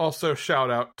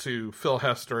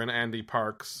Hester and Andy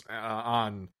Parks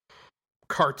on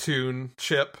Cartoon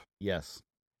Chip. Yes.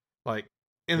 Like,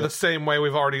 in the same way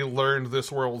we've already learned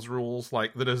this world's rules,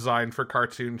 like, the design for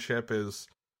Cartoon Chip is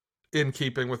in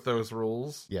keeping with those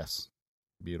rules. Yes.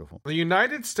 Beautiful. The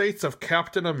United States of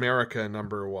Captain America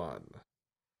 #1.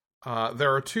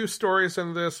 There are 2 stories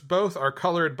in this. Both are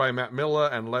colored by Matt Milla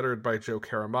and lettered by Joe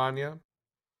Caramagna.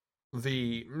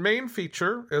 The main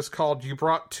feature is called You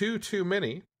Brought 2 Too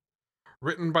Many,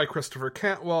 written by Christopher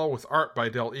Cantwell with art by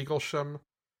Del Eaglesham.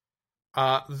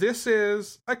 This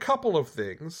is a couple of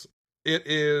things. It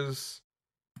is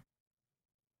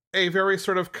a very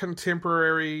sort of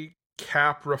contemporary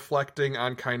Cap reflecting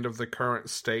on kind of the current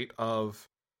state of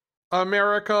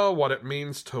America, what it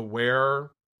means to wear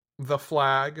the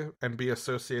flag and be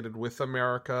associated with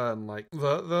America, and, like,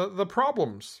 the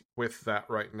problems with that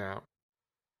right now.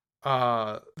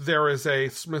 There is a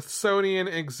Smithsonian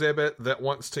exhibit that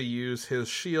wants to use his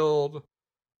shield,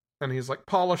 and he's, like,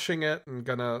 polishing it and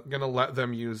gonna let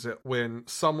them use it when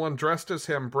someone dressed as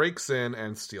him breaks in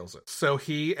and steals it. So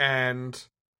he and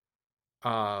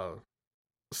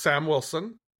Sam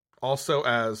Wilson, also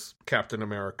as Captain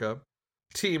America,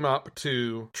 team up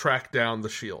to track down the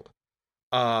shield.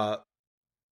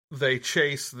 They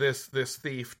chase this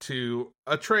thief to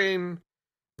a train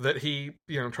that he,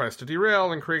 tries to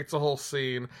derail and creates a whole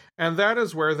scene. And that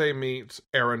is where they meet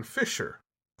Aaron Fisher,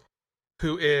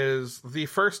 who is the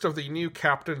first of the new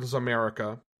Captains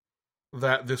America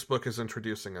that this book is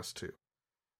introducing us to.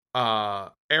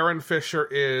 Aaron Fisher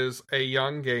is a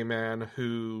young gay man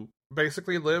who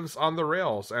basically lives on the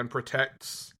rails and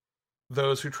protects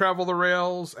those who travel the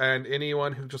rails, and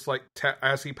anyone who just, like,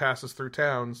 as he passes through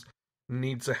towns,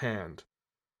 needs a hand.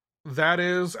 That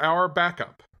is our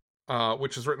backup,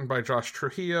 which is written by Josh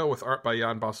Trujillo with art by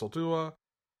Jan Basildua.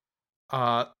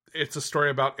 It's a story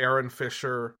about Aaron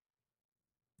Fisher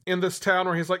in this town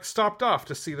where he's, like, stopped off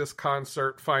to see this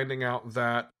concert, finding out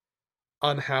that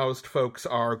unhoused folks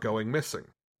are going missing.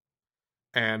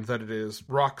 And that it is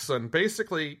Roxxon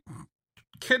basically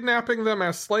kidnapping them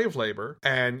as slave labor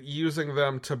and using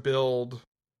them to build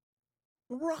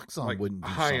Roxxon wouldn't do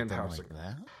high-end something housing. like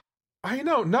that. I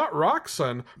know, not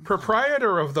Roxxon,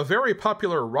 proprietor of the very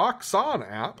popular Roxxon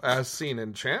app, as seen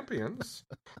in Champions.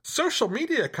 Social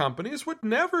media companies would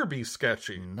never be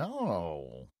sketchy.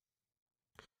 No.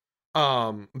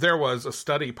 There was a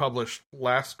study published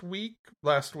last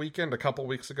weekend, a couple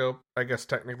weeks ago, I guess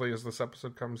technically as this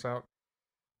episode comes out,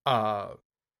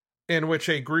 in which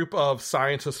a group of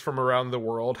scientists from around the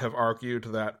world have argued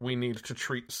that we need to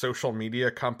treat social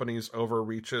media companies'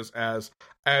 overreaches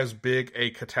as big a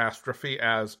catastrophe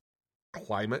as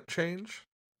climate change.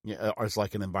 Yeah, or it's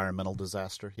like an environmental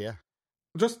disaster. Yeah.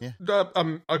 Just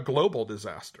a global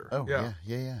disaster. Oh, yeah.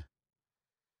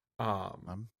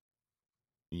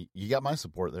 You got my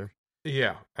support there.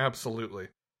 Yeah, absolutely.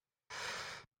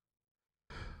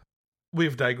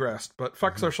 We've digressed, but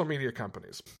fuck social media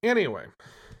companies. Anyway,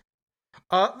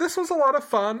 this was a lot of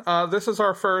fun. This is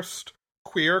our first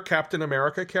queer Captain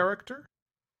America character,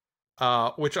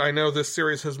 which I know this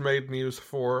series has made news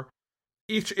for.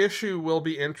 Each issue will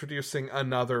be introducing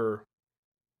another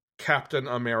Captain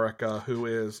America who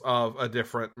is of a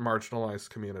different marginalized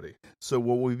community. So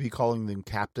will we be calling them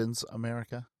Captains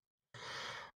America?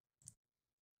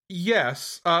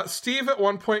 Yes. Steve at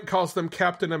one point calls them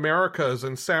Captain Americas,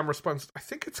 and Sam responds, I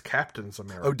think it's Captain's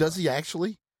America. Oh, does he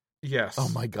actually? Yes. Oh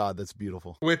my God, that's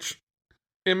beautiful. Which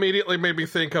immediately made me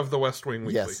think of the West Wing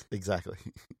Weekly. Yes, exactly.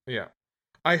 Yeah.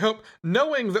 I hope,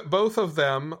 knowing that both of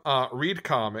them read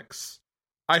comics,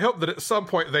 I hope that at some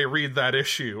point they read that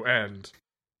issue and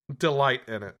delight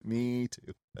in it. Me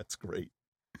too. That's great.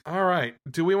 All right.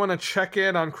 Do we want to check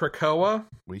in on Krakoa?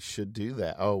 We should do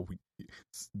that. Oh,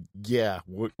 yeah.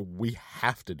 We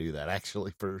have to do that,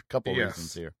 actually, for a couple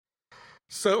reasons here.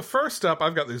 So first up,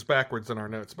 I've got these backwards in our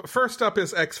notes, but first up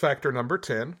is X Factor number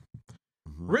 10.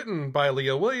 Written by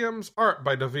Leah Williams, art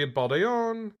by David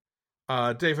Baldeón,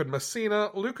 David Messina,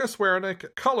 Lucas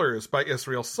Wernick, colors by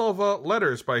Israel Silva,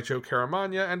 letters by Joe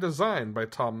Caramagna, and design by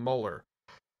Tom Muller.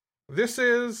 This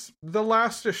is the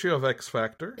last issue of X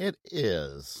Factor. It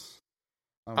is.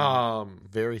 I'm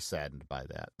very saddened by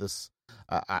that. This,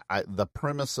 the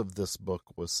premise of this book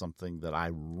was something that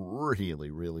I really,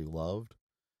 really loved,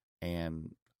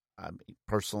 and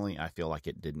personally, I feel like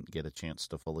it didn't get a chance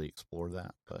to fully explore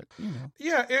that. But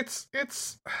yeah, it's.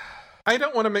 I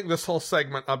don't want to make this whole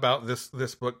segment about this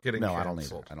book getting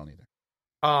canceled. I don't either.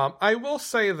 I will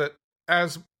say that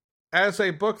as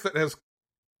a book that has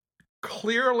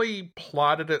clearly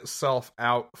plotted itself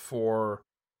out for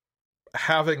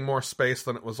having more space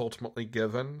than it was ultimately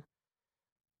given,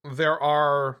 there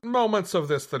are moments of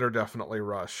this that are definitely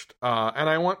rushed. And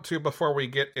I want to, before we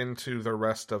get into the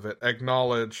rest of it,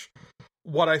 acknowledge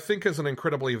what I think is an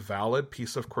incredibly valid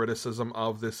piece of criticism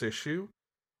of this issue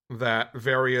that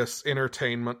various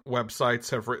entertainment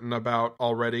websites have written about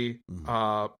already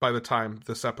by the time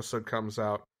this episode comes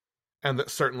out, and that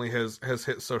certainly has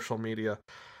hit social media.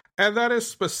 And that is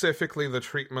specifically the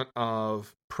treatment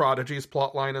of Prodigy's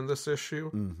plotline in this issue.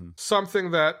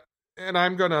 Something that, and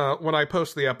I'm gonna, when I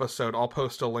post the episode, I'll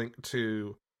post a link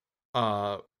to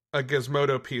a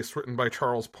Gizmodo piece written by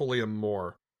Charles Pulliam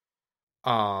Moore,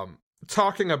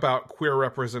 talking about queer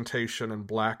representation and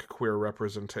black queer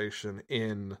representation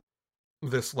in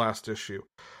this last issue.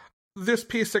 This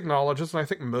piece acknowledges, and I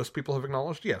think most people have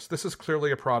acknowledged, yes, this is clearly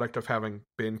a product of having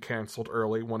been canceled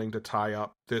early, wanting to tie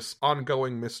up this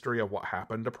ongoing mystery of what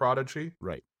happened to Prodigy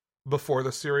before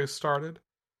the series started.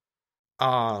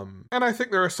 And I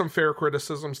think there are some fair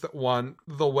criticisms that, one,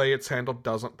 the way it's handled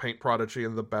doesn't paint Prodigy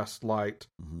in the best light.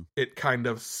 It kind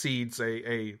of seeds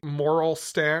a moral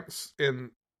stance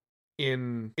in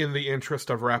the interest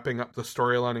of wrapping up the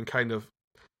storyline, and kind of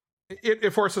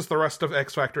it forces the rest of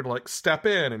X Factor to like step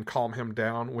in and calm him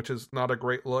down, which is not a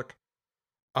great look.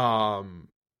 And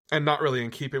not really in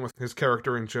keeping with his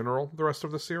character in general, the rest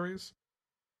of the series.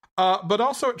 But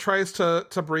also it tries to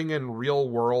bring in real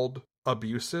world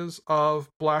abuses of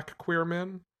black queer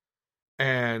men,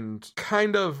 and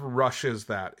kind of rushes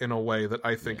that in a way that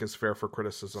I think is fair for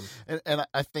criticism. And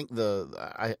I think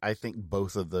I think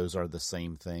both of those are the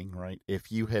same thing, right?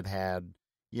 If you had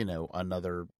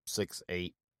another 6,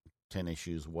 8, 10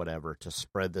 issues, whatever, to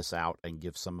spread this out and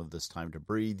give some of this time to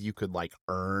breathe, you could like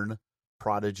earn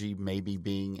Prodigy maybe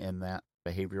being in that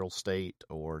behavioral state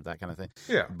or that kind of thing.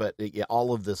 Yeah. But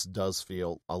all of this does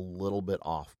feel a little bit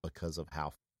off because of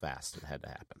how fast it had to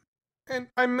happen. And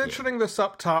I'm mentioning this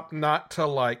up top not to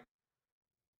like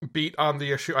beat on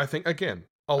the issue. I think, again,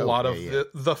 a lot of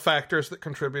the factors that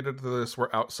contributed to this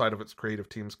were outside of its creative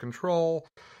team's control.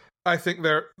 I think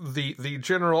the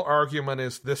general argument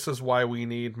is this is why we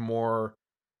need more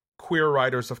queer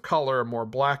writers of color, more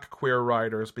black queer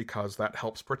writers, because that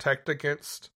helps protect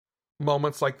against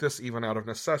moments like this, even out of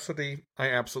necessity. I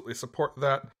absolutely support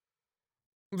that.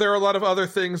 There are a lot of other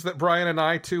things that Brian and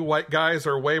I, two white guys,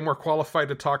 are way more qualified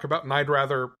to talk about, and I'd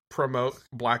rather promote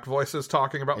black voices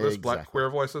talking about this, black queer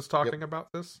voices talking about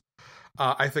this.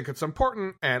 I think it's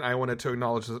important, and I wanted to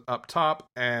acknowledge it up top,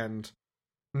 and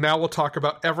now we'll talk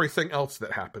about everything else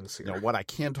that happens here. What I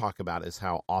can talk about is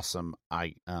how awesome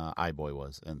iBoy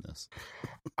was in this.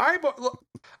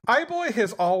 iBoy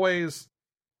has always...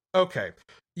 Okay,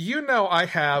 I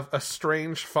have a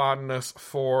strange fondness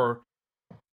for...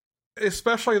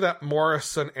 especially that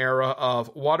Morrison era of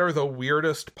what are the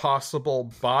weirdest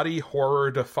possible body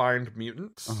horror defined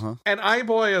mutants. And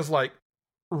iBoy is like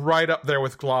right up there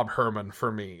with Glob Herman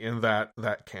for me in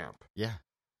that camp. Yeah.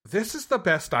 This is the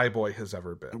best iBoy has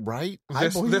ever been. Right?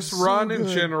 This run so in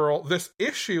general, this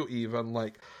issue even,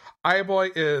 like,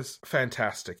 iBoy is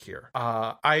fantastic here.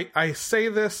 I say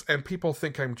this and people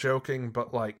think I'm joking,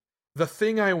 but like, the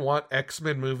thing I want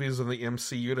X-Men movies in the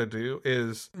MCU to do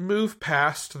is move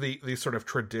past the sort of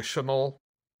traditional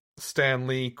Stan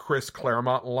Lee, Chris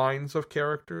Claremont lines of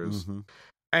characters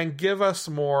and give us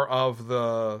more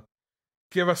of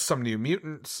give us some New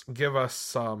Mutants, give us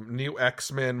some new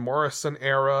X-Men Morrison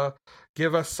era,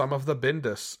 give us some of the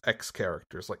Bendis X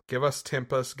characters, like give us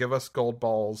Tempest, give us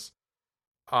Goldballs.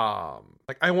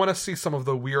 Like I want to see some of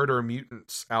the weirder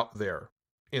mutants out there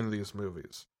in these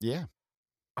movies. Yeah.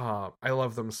 I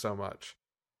love them so much.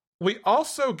 We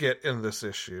also get in this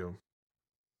issue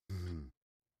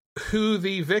who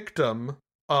the victim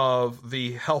of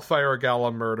the Hellfire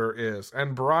Gala murder is.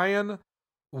 And Brian,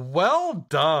 well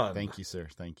done. Thank you, sir.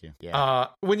 Thank you. Yeah.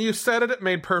 When you said it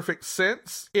made perfect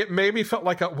sense. It maybe felt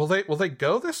like, will they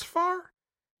go this far?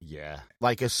 Yeah.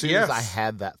 Like as soon as I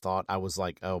had that thought, I was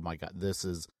like, oh my God, this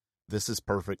is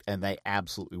perfect. And they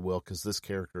absolutely will, because this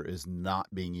character is not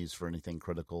being used for anything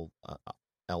critical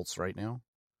else right now.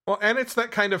 Well, and it's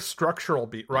that kind of structural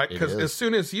beat, right? Because as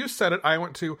soon as you said it, I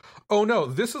went to, oh no,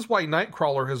 this is why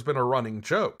Nightcrawler has been a running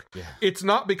joke. Yeah. It's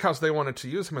not because they wanted to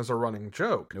use him as a running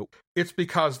joke. Nope. It's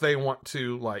because they want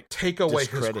to like take away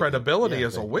his credibility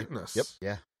as a witness. Yep.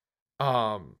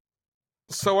 Yeah.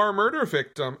 So our murder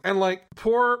victim, and like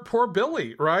poor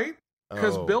Billy, right?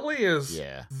 Because Billy is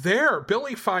there.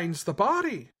 Billy finds the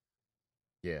body.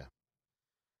 Yeah.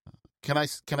 Can I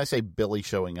say Billy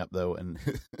showing up though, and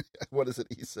what is it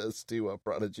he says to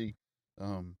Prodigy?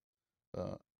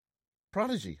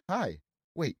 Prodigy, hi.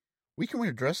 Wait, we can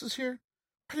wear dresses here?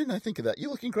 Why didn't I think of that? You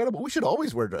look incredible. We should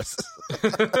always wear dresses.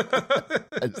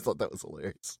 I just thought that was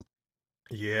hilarious.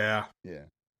 Yeah. Yeah.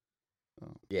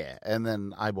 Yeah, and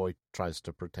then iBoy tries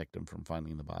to protect him from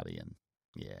finding the body, and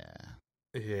yeah.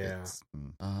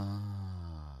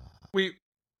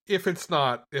 If it's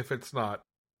not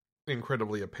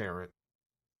incredibly apparent,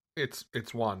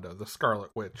 it's Wanda. The Scarlet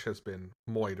Witch has been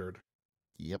moitered.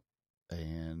 Yep.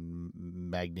 And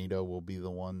Magneto will be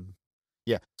the one.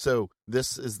 Yeah. So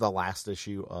this is the last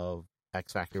issue of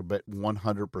X Factor, but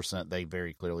 100% they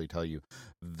very clearly tell you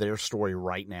their story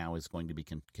right now is going to be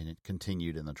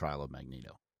continued in the trial of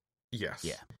Magneto. Yes.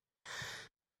 Yeah.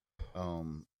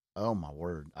 Oh my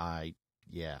word. I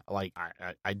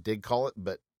did call it,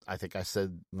 but I think I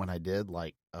said when I did,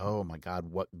 like, oh my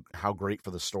God, how great for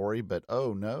the story, but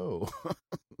oh no.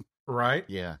 Right?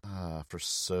 Yeah. For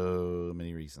so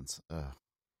many reasons.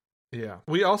 Yeah.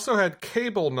 We also had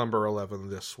Cable number 11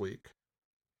 this week,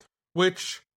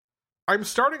 which I'm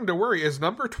starting to worry. Is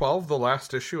number 12 the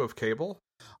last issue of Cable?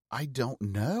 I don't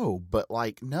know, but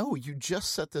like, no, you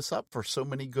just set this up for so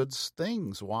many good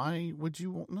things. Why would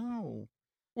you know?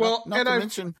 Well, not to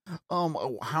mention,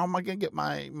 how am I going to get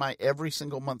my every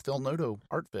single month Phil Noto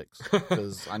art fix?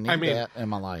 Because I need that in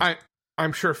my life.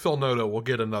 I'm sure Phil Noto will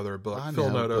get another book. Phil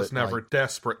Noto's never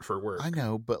desperate for work. I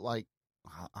know, but like,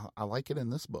 I like it in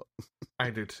this book. I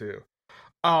do too.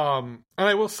 And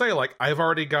I will say, like, I've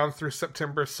already gone through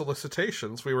September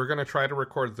solicitations. We were going to try to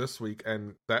record this week,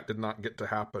 and that did not get to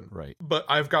happen. Right. But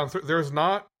I've gone through. There's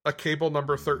not a Cable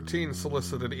number 13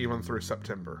 solicited even through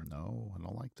September. No, I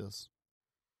don't like this.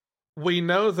 We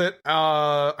know that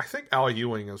I think Al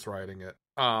Ewing is writing it.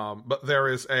 But there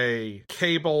is a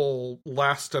Cable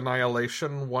Last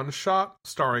Annihilation one-shot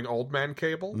starring Old Man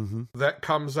Cable that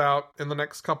comes out in the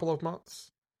next couple of months.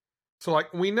 So,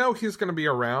 like, we know he's going to be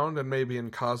around and maybe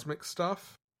in cosmic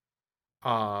stuff.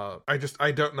 I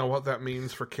don't know what that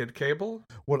means for Kid Cable.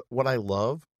 What I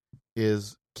love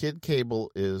is Kid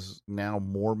Cable is now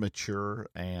more mature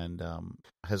and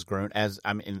has grown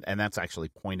and that's actually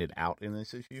pointed out in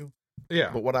this issue.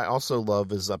 Yeah. But what I also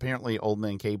love is apparently Old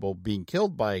Man Cable being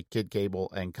killed by Kid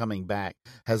Cable and coming back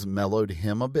has mellowed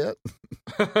him a bit.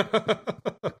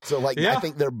 So I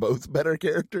think they're both better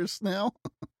characters now.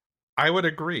 I would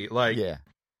agree. Yeah.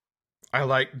 I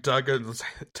like Duggan's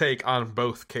take on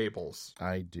both Cables.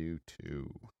 I do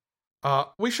too.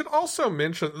 We should also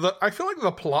mention I feel like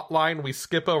the plot line we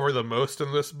skip over the most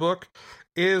in this book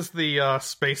is the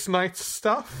Space Knights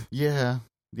stuff. Yeah,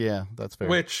 that's fair.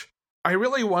 Which I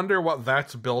really wonder what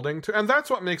that's building to, and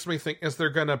that's what makes me think: is there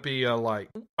going to be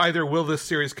either will this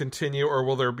series continue, or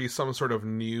will there be some sort of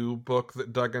new book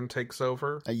that Duggan takes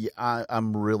over?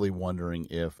 I'm really wondering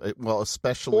if,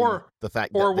 especially the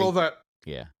fact that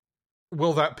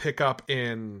will that pick up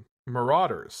in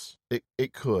Marauders?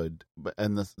 It could, but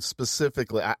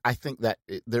specifically, I think that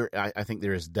I think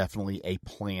there is definitely a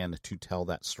plan to tell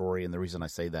that story, and the reason I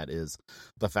say that is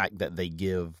the fact that they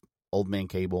give Old Man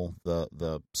Cable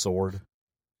the sword,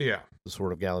 the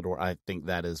Sword of Galador. I think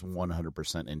that is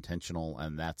 100% intentional,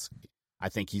 and I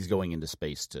think he's going into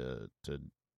space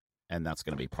and that's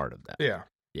going to be part of that.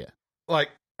 Yeah. Like,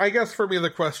 I guess for me, the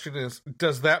question is,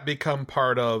 does that become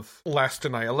part of Last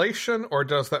Annihilation, or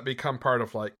does that become part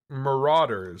of,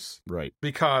 Marauders? Right.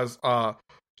 Because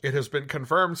it has been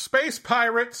confirmed, space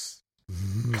pirates!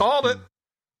 Called it!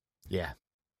 Yeah.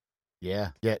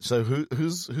 So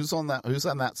who's on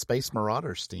that Space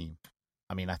Marauders team?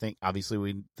 I mean, I think, obviously,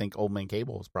 we think Old Man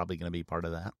Cable is probably going to be part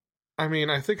of that. I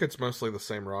mean, I think it's mostly the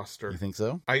same roster. You think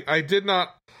so?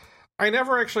 I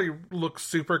never actually look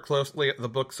super closely at the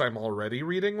books I'm already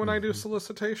reading when I do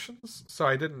solicitations, so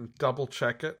I didn't double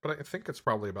check it, but I think it's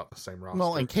probably about the same roster.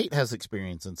 Well, and Kate has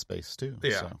experience in space too.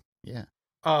 Yeah. So,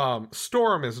 yeah.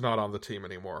 Storm is not on the team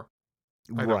anymore.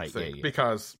 I don't think,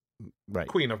 because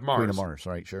Queen of Mars. Queen of Mars,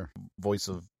 right, sure. Voice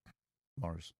of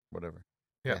Mars, whatever.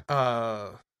 Yeah.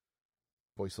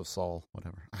 Voice of Saul,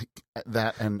 whatever.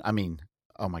 That, and I mean,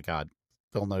 oh my God.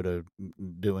 Phil Noto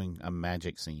doing a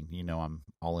magic scene. I'm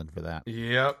all in for that.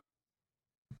 Yep.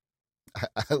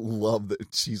 I love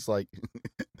that she's like,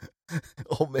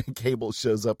 Old Man Cable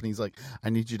shows up and he's like,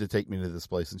 I need you to take me to this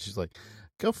place. And she's like,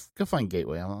 go find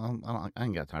Gateway. I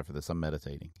ain't got time for this. I'm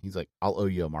meditating. He's like, I'll owe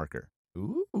you a marker.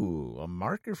 Ooh, a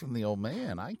marker from the old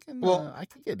man. I can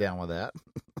get down with that.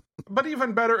 But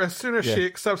even better, as soon as she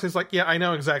accepts, he's like, yeah, I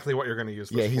know exactly what you're going to use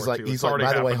this for. He's like,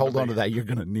 by the way, hold on to that. You're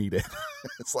going to need it.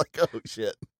 It's like, oh,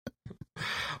 shit.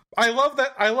 I love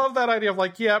that idea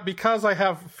of because I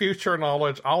have future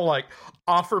knowledge, I'll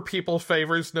offer people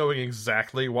favors knowing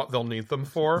exactly what they'll need them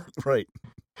for. Right.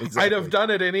 Exactly. I'd have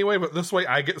done it anyway, but this way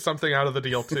I get something out of the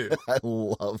deal too. I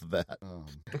love that.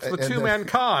 It's the two-man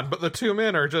con, but the two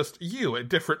men are just you at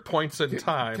different points in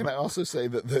time. Can I also say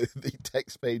that the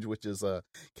text page, which is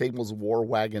Cable's War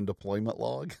Wagon deployment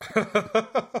log?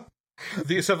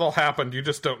 These have all happened. You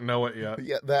just don't know it yet.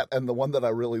 Yeah, that, and the one that I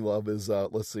really love is,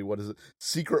 let's see, what is it?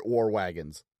 Secret War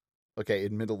Wagons. Okay,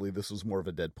 admittedly, this was more of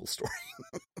a Deadpool story.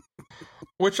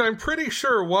 Which I'm pretty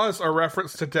sure was a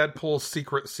reference to Deadpool's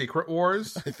Secret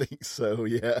Wars. I think so,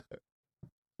 yeah.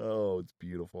 Oh, it's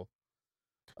beautiful.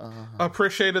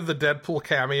 Appreciated the Deadpool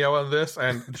cameo in this,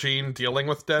 and Jean dealing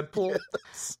with Deadpool.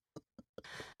 Yes.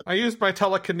 I used my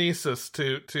telekinesis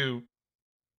to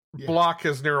block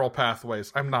his neural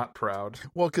pathways. I'm not proud.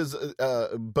 Well, because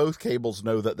both Cables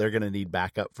know that they're going to need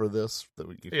backup for this,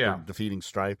 for defeating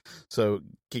Strife. So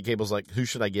Cable's like, who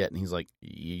should I get? And he's like,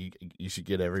 you should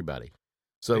get everybody.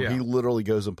 So he literally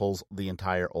goes and pulls the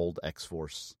entire old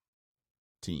X-Force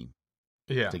team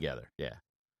together. Yeah.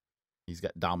 He's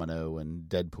got Domino and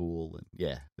Deadpool, and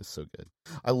it's so good.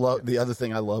 I love the other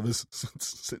thing I love is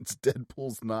since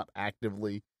Deadpool's not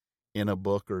actively in a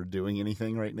book or doing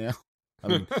anything right now. I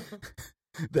mean,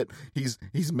 that he's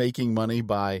making money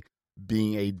by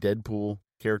being a Deadpool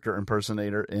character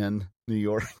impersonator in New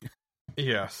York.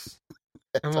 Yes.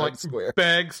 And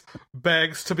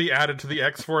begs to be added to the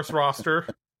X-Force roster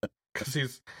because he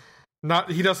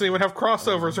doesn't even have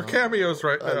crossovers or cameos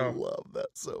right now. I love that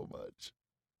so much.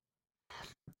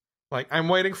 I'm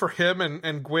waiting for him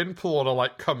and Gwenpool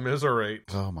to commiserate.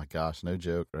 Oh my gosh, no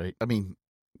joke, right? I mean,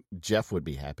 Jeff would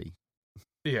be happy.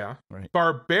 Yeah. Right.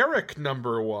 Barbaric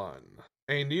 #1,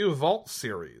 a new Vault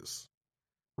series.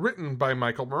 Written by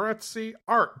Michael Moretzi,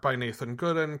 art by Nathan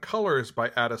Gooden, colors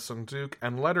by Addison Duke,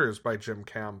 and letters by Jim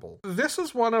Campbell. This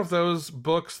is one of those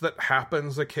books that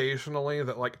happens occasionally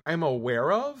that I'm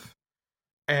aware of,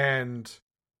 and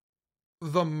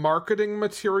the marketing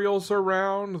materials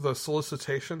around, the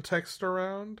solicitation text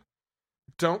around,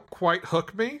 don't quite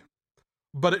hook me,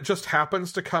 but it just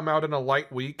happens to come out in a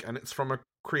light week, and it's from a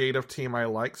creative team I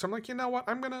like. So I'm like, you know what?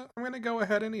 I'm gonna go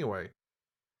ahead anyway.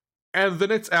 And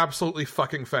then it's absolutely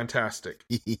fucking fantastic.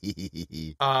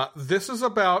 This is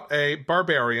about a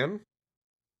barbarian.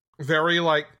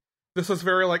 This is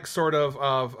very like sort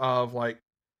of like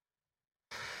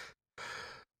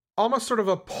almost sort of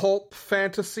a pulp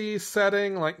fantasy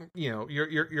setting. Like, you know,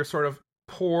 you're sort of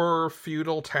poor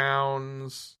feudal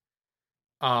towns,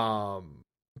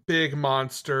 big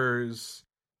monsters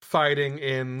fighting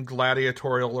in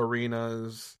gladiatorial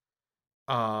arenas,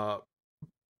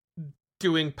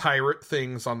 doing pirate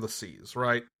things on the seas,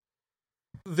 right?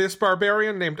 This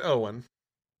barbarian named Owen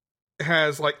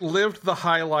has like lived the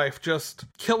high life, just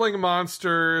killing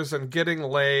monsters and getting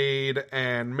laid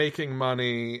and making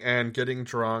money and getting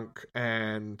drunk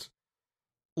and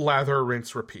lather,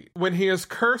 rinse, repeat. When he is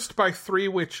cursed by 3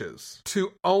 witches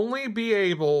to only be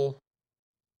able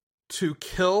to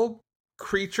kill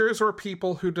creatures or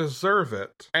people who deserve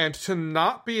it and to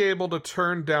not be able to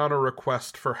turn down a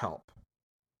request for help.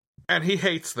 And he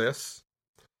hates this.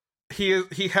 He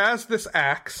has this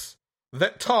axe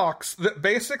that talks, that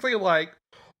basically, like,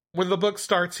 when the book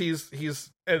starts, he's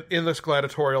in this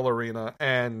gladiatorial arena,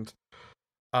 and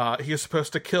he is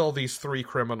supposed to kill these 3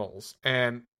 criminals.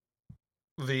 And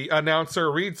the announcer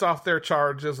reads off their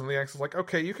charges, and the axe is like,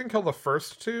 okay, you can kill the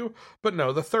first 2, but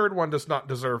no, the 3rd one does not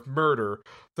deserve murder.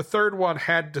 The 3rd one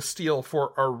had to steal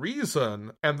for a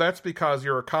reason, and that's because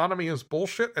your economy is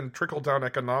bullshit and trickle-down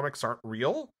economics aren't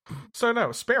real. So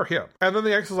no, spare him. And then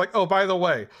the axe is like, oh, by the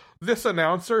way, this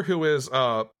announcer who is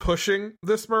pushing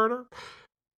this murder,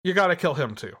 you gotta kill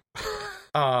him too.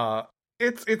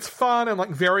 It's fun and like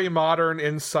very modern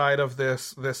inside of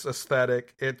this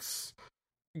aesthetic. It's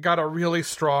got a really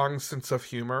strong sense of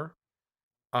humor.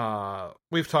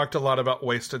 We've talked a lot about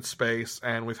Wasted Space,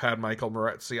 and we've had Michael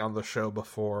Moretzi on the show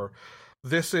before.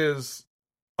 This is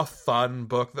a fun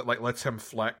book that like lets him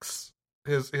flex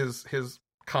his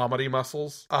comedy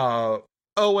muscles.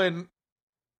 Owen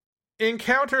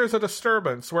encounters a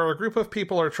disturbance where a group of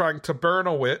people are trying to burn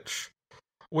a witch,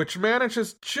 which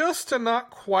manages just to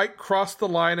not quite cross the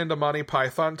line into Monty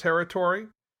Python territory.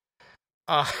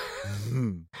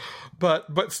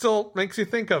 But still makes you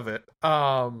think of it.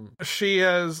 She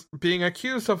is being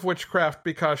accused of witchcraft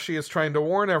because she is trying to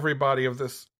warn everybody of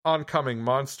this oncoming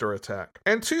monster attack.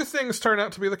 And 2 things turn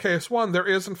out to be the case. 1, there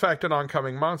is in fact an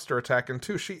oncoming monster attack, and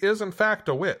 2, she is in fact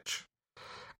a witch.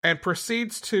 And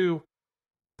proceeds to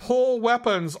pull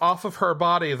weapons off of her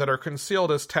body that are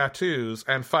concealed as tattoos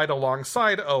and fight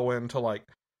alongside Owen to, like,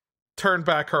 turn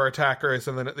back her attackers,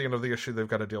 and then at the end of the issue, they've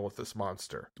got to deal with this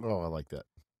monster. Oh, I like that.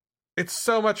 It's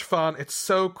so much fun. It's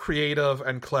so creative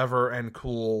and clever and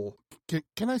cool.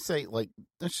 Can I say, like,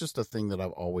 that's just a thing that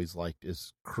I've always liked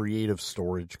is creative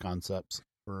storage concepts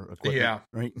for equipment. Yeah.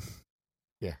 Right?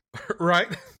 Yeah. Right?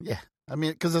 Yeah. I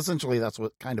mean, because essentially that's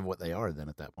what they are then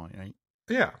at that point, right?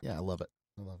 Yeah. Yeah, I love it.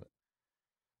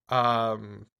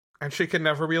 And she can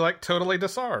never be, like, totally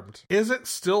disarmed. Is it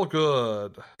still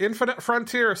good? Infinite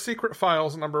Frontier Secret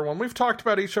Files #1. We've talked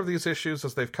about each of these issues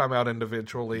as they've come out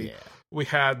individually. Yeah. We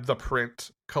had the print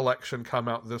collection come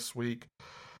out this week.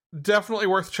 Definitely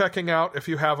worth checking out if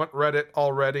you haven't read it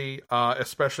already,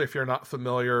 especially if you're not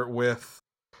familiar with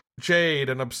Jade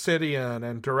and Obsidian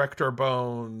and Director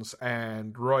Bones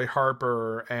and Roy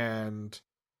Harper and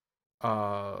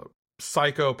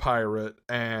Psycho Pirate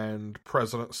and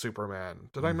President Superman.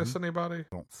 Did I miss anybody?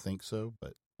 I don't think so,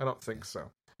 but I don't think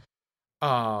so.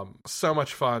 So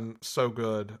much fun, so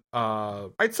good.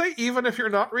 I'd say even if you're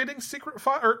not reading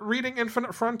reading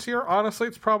Infinite Frontier, honestly,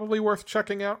 it's probably worth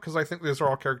checking out because I think these are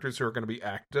all characters who are going to be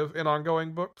active in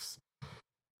ongoing books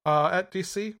at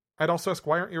DC. I'd also ask,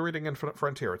 why aren't you reading Infinite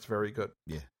Frontier? It's very good.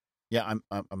 Yeah.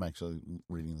 I'm actually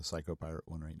reading the Psycho Pirate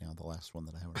one right now, the last one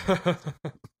that I haven't read.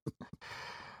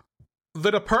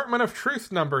 The Department of Truth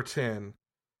 #10.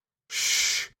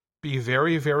 Shh. Be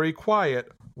very, very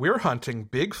quiet. We're hunting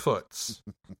Bigfoots.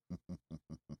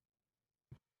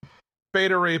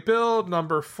 Beta Ray Bill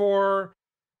 #4.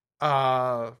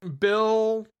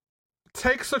 Bill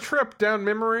takes a trip down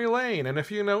memory lane, and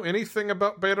if you know anything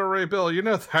about Beta Ray Bill, you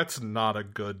know that's not a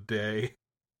good day.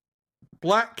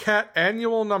 Black Cat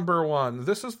Annual #1.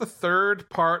 This is the 3rd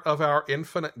part of our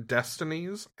Infinite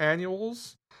Destinies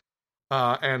annuals,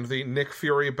 and the Nick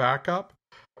Fury backup.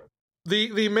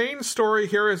 The main story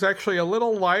here is actually a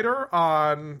little lighter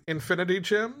on Infinity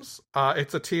Gems.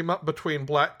 It's a team-up between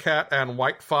Black Cat and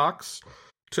White Fox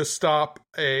to stop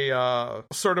a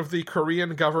sort of the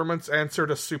Korean government's answer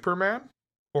to Superman,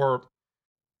 or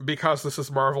because this is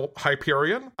Marvel,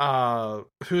 Hyperion,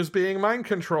 who's being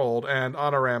mind-controlled and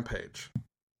on a rampage.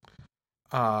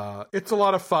 It's a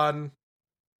lot of fun.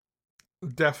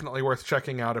 Definitely worth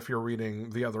checking out if you're reading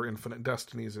the other Infinite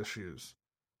Destinies issues.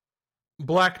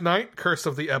 Black Knight, Curse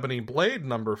of the Ebony Blade,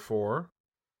 number 4.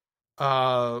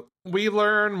 We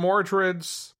learn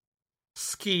Mordred's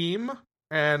scheme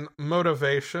and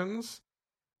motivations,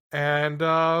 and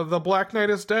the Black Knight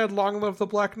is dead. Long live the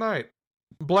Black Knight.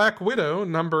 Black Widow,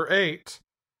 number 8.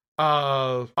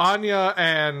 Anya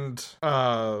and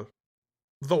the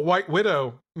White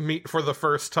Widow meet for the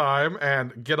first time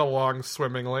and get along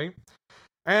swimmingly,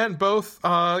 and both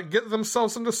get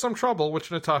themselves into some trouble,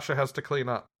 which Natasha has to clean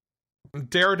up.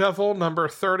 Daredevil, number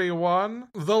 31.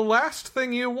 The last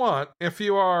thing you want if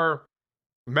you are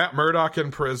Matt Murdock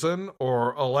in prison,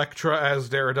 or Elektra as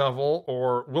Daredevil,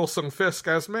 or Wilson Fisk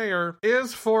as Mayor,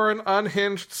 is for an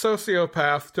unhinged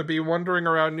sociopath to be wandering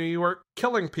around New York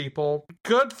killing people.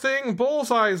 Good thing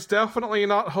Bullseye's definitely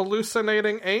not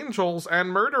hallucinating angels and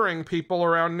murdering people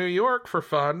around New York for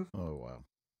fun. Oh, wow.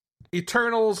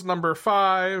 Eternals, number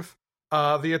 5.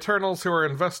 The Eternals, who are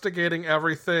investigating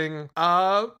everything,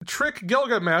 trick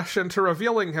Gilgamesh into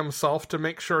revealing himself to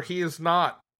make sure he is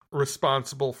not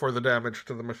responsible for the damage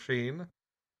to the machine,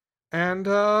 and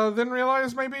then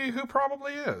realize maybe who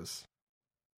probably is.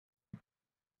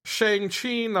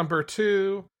 Shang-Chi, number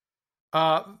 2.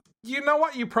 You know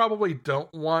what you probably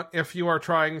don't want if you are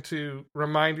trying to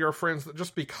remind your friends that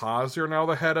just because you're now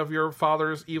the head of your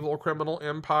father's evil criminal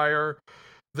empire,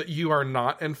 that you are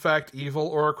not, in fact, evil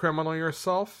or a criminal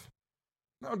yourself?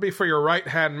 That would be for your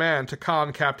right-hand man to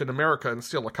con Captain America and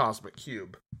steal a cosmic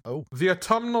cube. Oh. The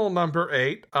Autumnal, number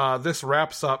 8. This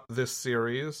wraps up this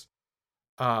series.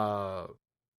 Kat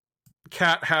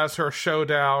has her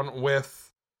showdown with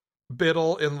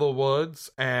Biddle in the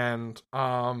woods, and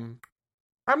I'm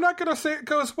not going to say it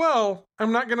goes well.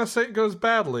 I'm not going to say it goes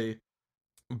badly.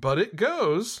 But it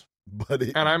goes.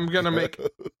 And I'm going to make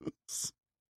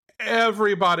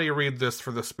everybody read this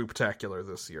for the Spooktacular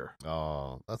this year.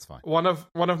 Oh, that's fine. One of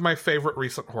my favorite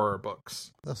recent horror books.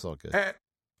 That's all good.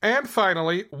 And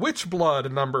finally,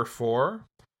 Witchblood, number 4.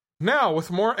 Now with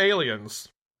more aliens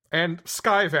and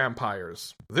sky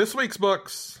vampires. This week's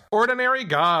books: Ordinary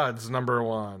Gods, number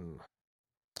 1.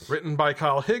 Written by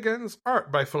Kyle Higgins,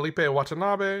 art by Felipe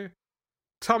Watanabe.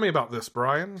 Tell me about this,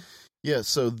 Brian. Yeah,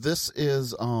 so this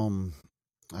is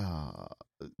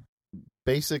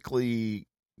basically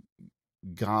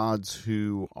gods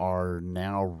who are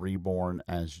now reborn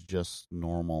as just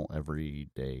normal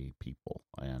everyday people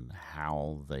and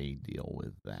how they deal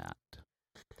with that.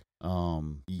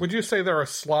 Would you say they're a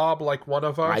slob like one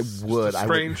of us? I would. Just a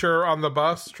stranger on the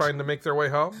bus trying to make their way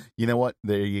home? You know what?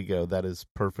 There you go. That is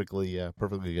perfectly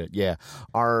good. Yeah.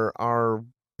 Our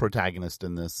protagonist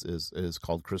in this is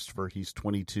called Christopher. He's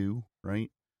 22, right?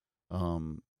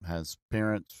 Has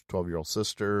parents, 12-year-old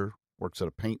sister, works at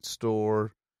a paint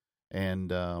store.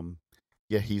 And,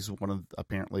 he's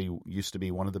apparently used to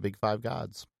be one of the big 5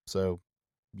 gods. So,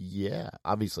 yeah,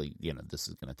 obviously, this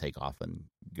is going to take off and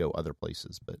go other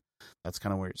places, but that's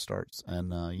kind of where it starts.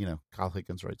 And, Kyle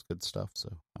Higgins writes good stuff,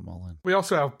 so I'm all in. We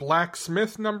also have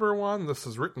Blacksmith, number 1. This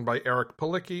is written by Eric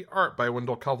Palicki, art by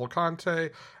Wendell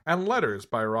Cavalcante, and letters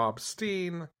by Rob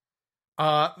Steen.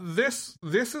 This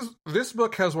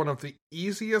book has one of the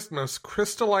easiest, most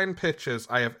crystalline pitches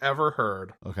I have ever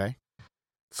heard. Okay.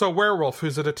 So, werewolf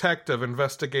who's a detective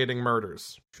investigating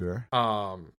murders. Sure.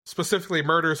 Specifically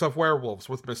murders of werewolves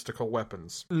with mystical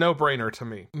weapons. No-brainer to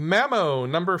me. Memo,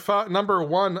 number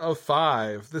 1 of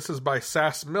 5. This is by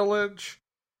Sass Millage.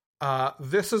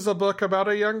 This is a book about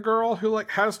a young girl who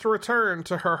has to return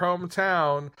to her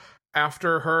hometown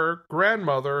after her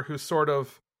grandmother, who sort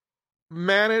of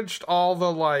managed all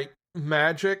the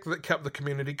magic that kept the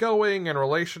community going and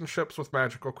relationships with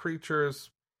magical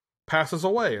creatures, passes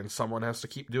away, and someone has to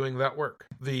keep doing that work.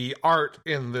 The art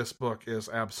in this book is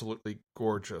absolutely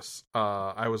gorgeous.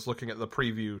 I was looking at the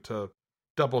preview to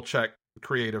double-check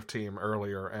creative team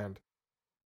earlier, and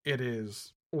it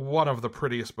is one of the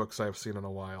prettiest books I've seen in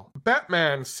a while.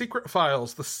 Batman Secret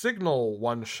Files, The Signal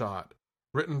one-shot.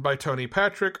 Written by Tony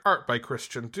Patrick, art by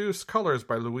Christian Deuce, colors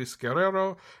by Luis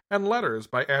Guerrero, and letters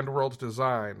by AndWorld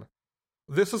Design.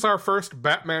 This is our first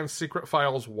Batman Secret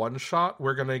Files one-shot.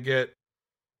 We're going to get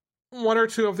 1 or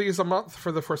 2 of these a month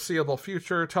for the foreseeable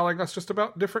future, telling us just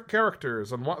about different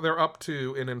characters and what they're up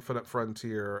to in Infinite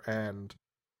Frontier and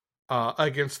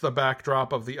against the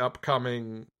backdrop of the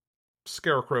upcoming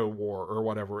Scarecrow War, or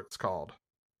whatever it's called.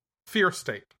 Fear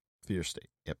State. Fear State,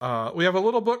 yep. We have a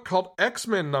little book called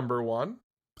X-Men number 1.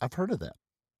 I've heard of that.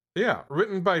 Yeah,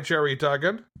 written by Jerry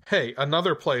Duggan. Hey,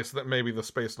 another place that maybe the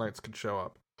Space Knights could show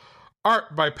up.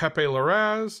 Art by Pepe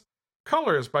Larraz.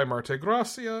 Colors by Marte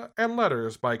Gracia, and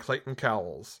letters by Clayton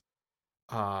Cowles.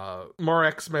 More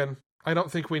X-Men. I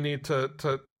don't think we need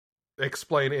to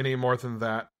explain any more than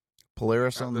that.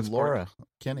 Polaris and Laura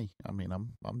Kinney. I mean,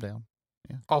 I'm down.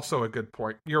 Yeah. Also a good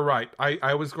point. You're right.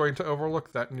 I was going to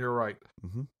overlook that, and you're right.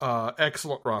 Mm-hmm.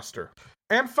 Excellent roster.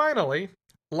 And finally,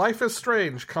 Life is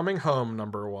Strange Coming Home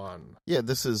 #1. Yeah,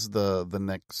 this is the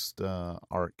next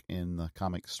arc in the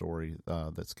comic story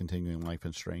that's continuing Life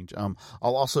is Strange. I'll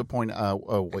also point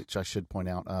which I should point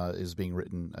out is being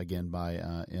written again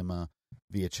by Emma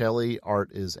Viacelli.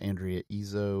 Art is Andrea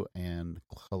Izzo, and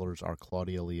colors are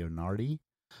Claudia Leonardi.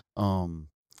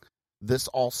 This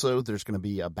also, there's going to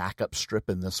be a backup strip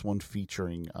in this one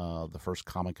featuring the first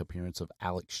comic appearance of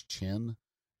Alex Chen,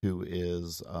 who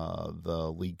is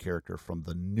the lead character from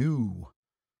the new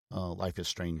Life is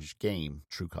Strange game,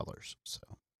 True Colors. So,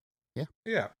 yeah.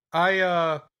 Yeah.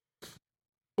 I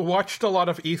watched a lot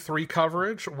of E3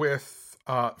 coverage with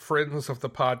friends of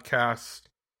the podcast,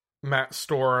 Matt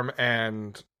Storm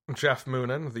and Jeff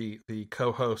Moonen, the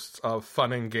co-hosts of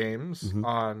Fun and Games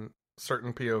on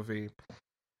Certain POV.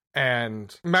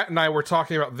 And Matt and I were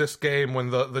talking about this game when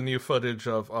the new footage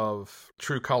of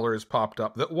True Colors popped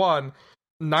up. That one,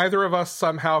 neither of us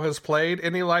somehow has played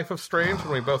any Life of Strange, and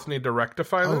we both need to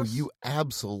rectify this. Oh, you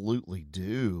absolutely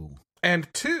do.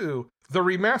 And two, the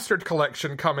remastered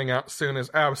collection coming out soon is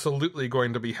absolutely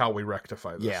going to be how we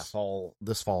rectify this. Yeah,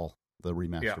 this fall. The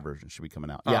remastered version should be coming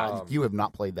out. Yeah, if you have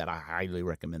not played that, I highly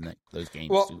recommend those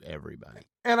games to everybody.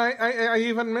 And I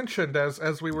even mentioned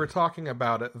as we were talking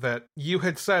about it that you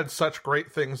had said such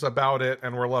great things about it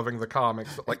and we're loving the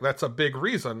comics. Like, that's a big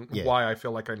reason why I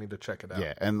feel like I need to check it out.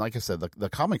 Yeah, and like I said, the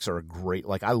comics are a great.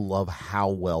 Like, I love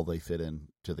how well they fit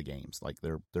into the games. Like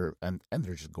they're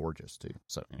just gorgeous too.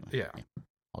 So anyway, yeah,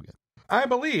 all good. I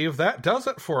believe that does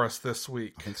it for us this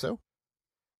week. I think so.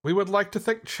 We would like to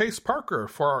thank Chase Parker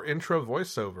for our intro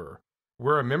voiceover.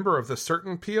 We're a member of the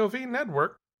Certain POV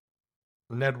Network.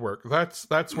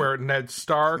 That's where Ned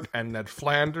Stark and Ned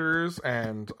Flanders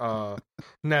and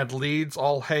Ned Leeds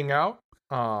all hang out.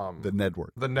 The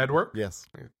Network. The Network. Yes.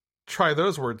 Try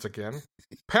those words again.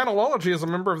 Panelology is a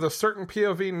member of the Certain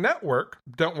POV Network.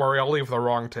 Don't worry, I'll leave the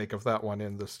wrong take of that one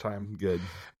in this time. Good.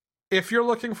 If you're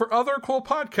looking for other cool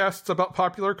podcasts about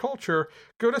popular culture,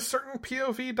 go to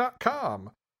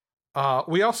certainpov.com.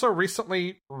 We also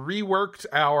recently reworked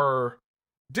our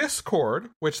Discord,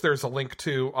 which there's a link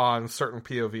to on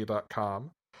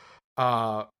certainpov.com.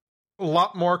 A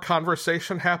lot more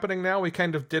conversation happening now. We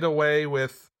kind of did away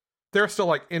with... There are still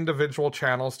like individual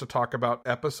channels to talk about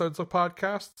episodes of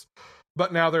podcasts,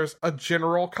 but now there's a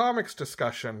general comics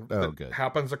discussion that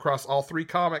happens across all 3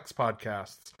 comics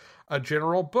podcasts. A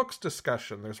general books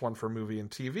discussion. There's one for movies and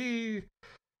TV.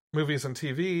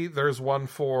 There's one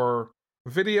for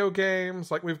video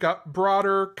games. Like, we've got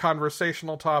broader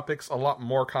conversational topics. A lot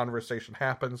more conversation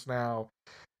happens now.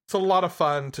 It's a lot of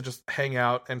fun to just hang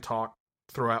out and talk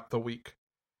throughout the week.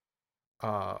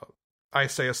 I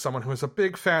say, as someone who is a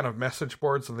big fan of message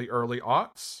boards in the early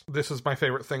aughts, this is my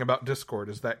favorite thing about Discord,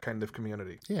 is that kind of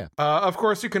community. Yeah. Of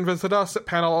course, you can visit us at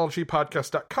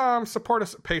panelologypodcast.com, support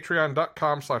us at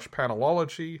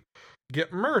patreon.com/panelology,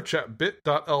 get merch at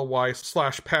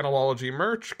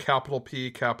bit.ly/panelologymerch, capital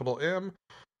P, capital M,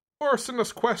 or send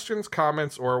us questions,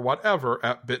 comments, or whatever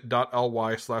at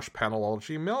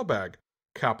bit.ly/panelologymailbag,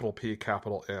 capital P,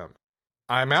 capital M.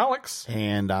 I'm Alex.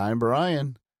 And I'm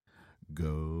Brian.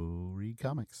 Go read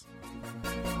comics.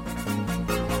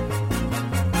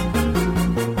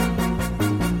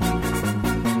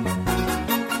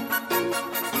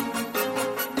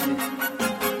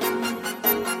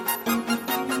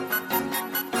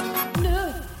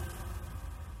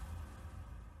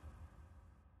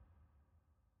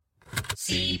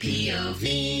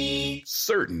 CPOV.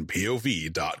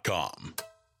 CertainPOV.com.